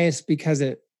highly biased because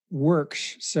it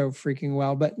works so freaking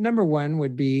well. But number one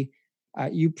would be,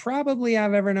 you probably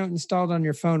have Evernote installed on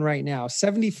your phone right now.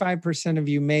 75% of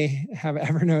you may have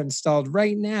Evernote installed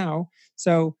right now.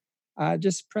 So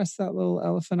just press that little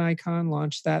elephant icon,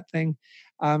 launch that thing.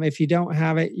 If you don't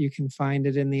have it, you can find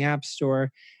it in the App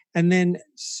Store, and then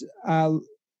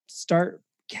start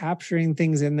capturing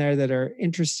things in there that are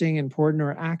interesting, important,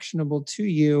 or actionable to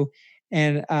you.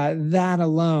 And that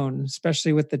alone,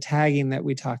 especially with the tagging that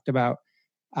we talked about,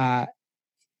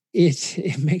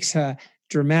 it makes a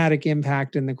dramatic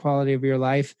impact in the quality of your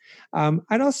life.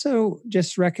 I'd also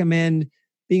just recommend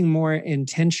being more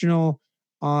intentional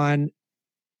on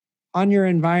your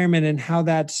environment and how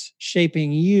that's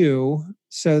shaping you,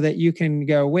 so that you can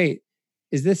go, wait,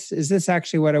 is this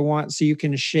actually what I want? So you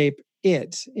can shape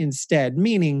it instead.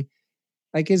 Meaning,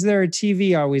 like, is there a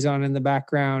TV always on in the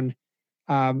background?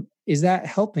 Is that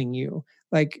helping you?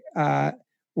 Like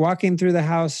walking through the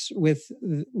house with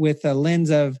a lens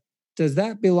of, does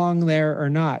that belong there or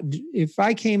not? If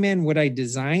I came in, would I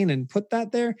design and put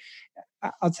that there?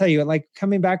 I'll tell you, like,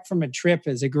 coming back from a trip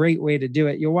is a great way to do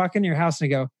it. You'll walk in your house and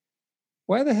go,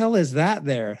 why the hell is that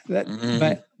there?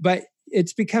 But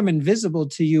it's become invisible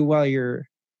to you while you're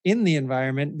in the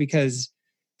environment, because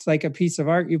it's like a piece of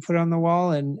art you put on the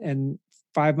wall, and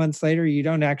 5 months later, you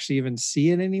don't actually even see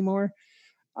it anymore.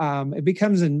 It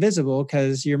becomes invisible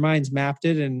because your mind's mapped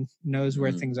it and knows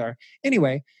where things are.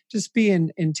 Anyway, just being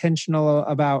intentional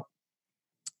about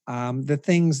the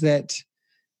things that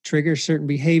trigger certain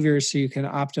behaviors so you can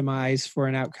optimize for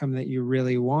an outcome that you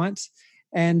really want.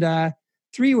 And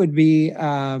 3 would be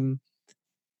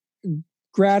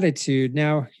gratitude.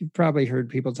 Now, you've probably heard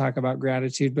people talk about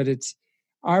gratitude, but it's,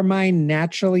 our mind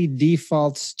naturally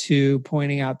defaults to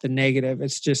pointing out the negative.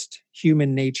 It's just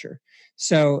human nature.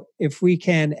 So if we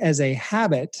can, as a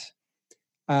habit,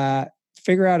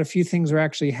 figure out a few things we're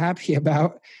actually happy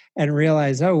about and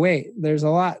realize, oh, wait, there's a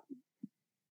lot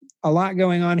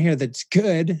going on here that's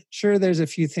good. Sure, there's a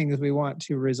few things we want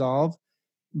to resolve,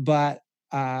 but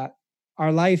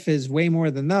our life is way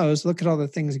more than those. Look at all the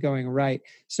things going right.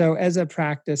 So as a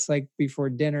practice, like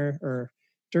before dinner or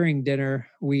during dinner,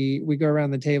 we go around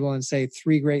the table and say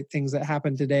 3 great things that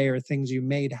happened today, or things you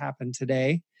made happen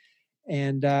today.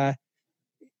 And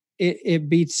it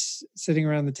beats sitting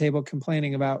around the table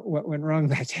complaining about what went wrong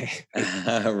that day.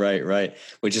 Right.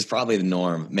 Which is probably the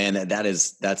norm, man.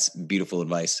 That's beautiful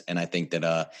advice. And I think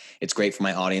that it's great for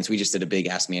my audience. We just did a big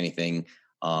Ask Me Anything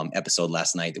episode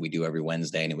last night that we do every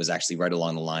Wednesday. And it was actually right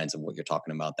along the lines of what you're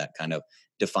talking about, that kind of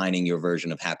defining your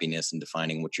version of happiness and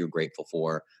defining what you're grateful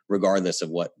for, regardless of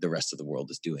what the rest of the world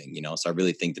is doing, So I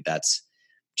really think that that's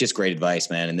just great advice,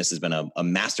 man. And this has been a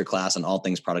masterclass on all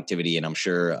things productivity. And I'm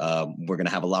sure we're going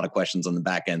to have a lot of questions on the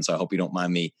back end. So I hope you don't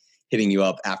mind me hitting you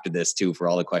up after this too for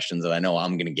all the questions that I know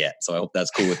I'm going to get. So I hope that's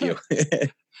cool with you.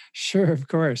 Sure, of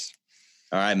course.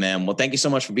 All right, man. Well, thank you so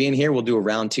much for being here. We'll do a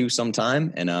round 2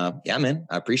 sometime. And yeah, man,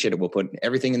 I appreciate it. We'll put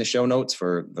everything in the show notes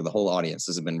for the whole audience.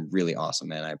 This has been really awesome,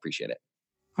 man. I appreciate it.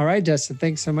 All right, Justin.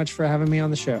 Thanks so much for having me on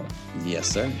the show. Yes,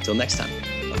 sir. Until next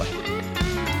time.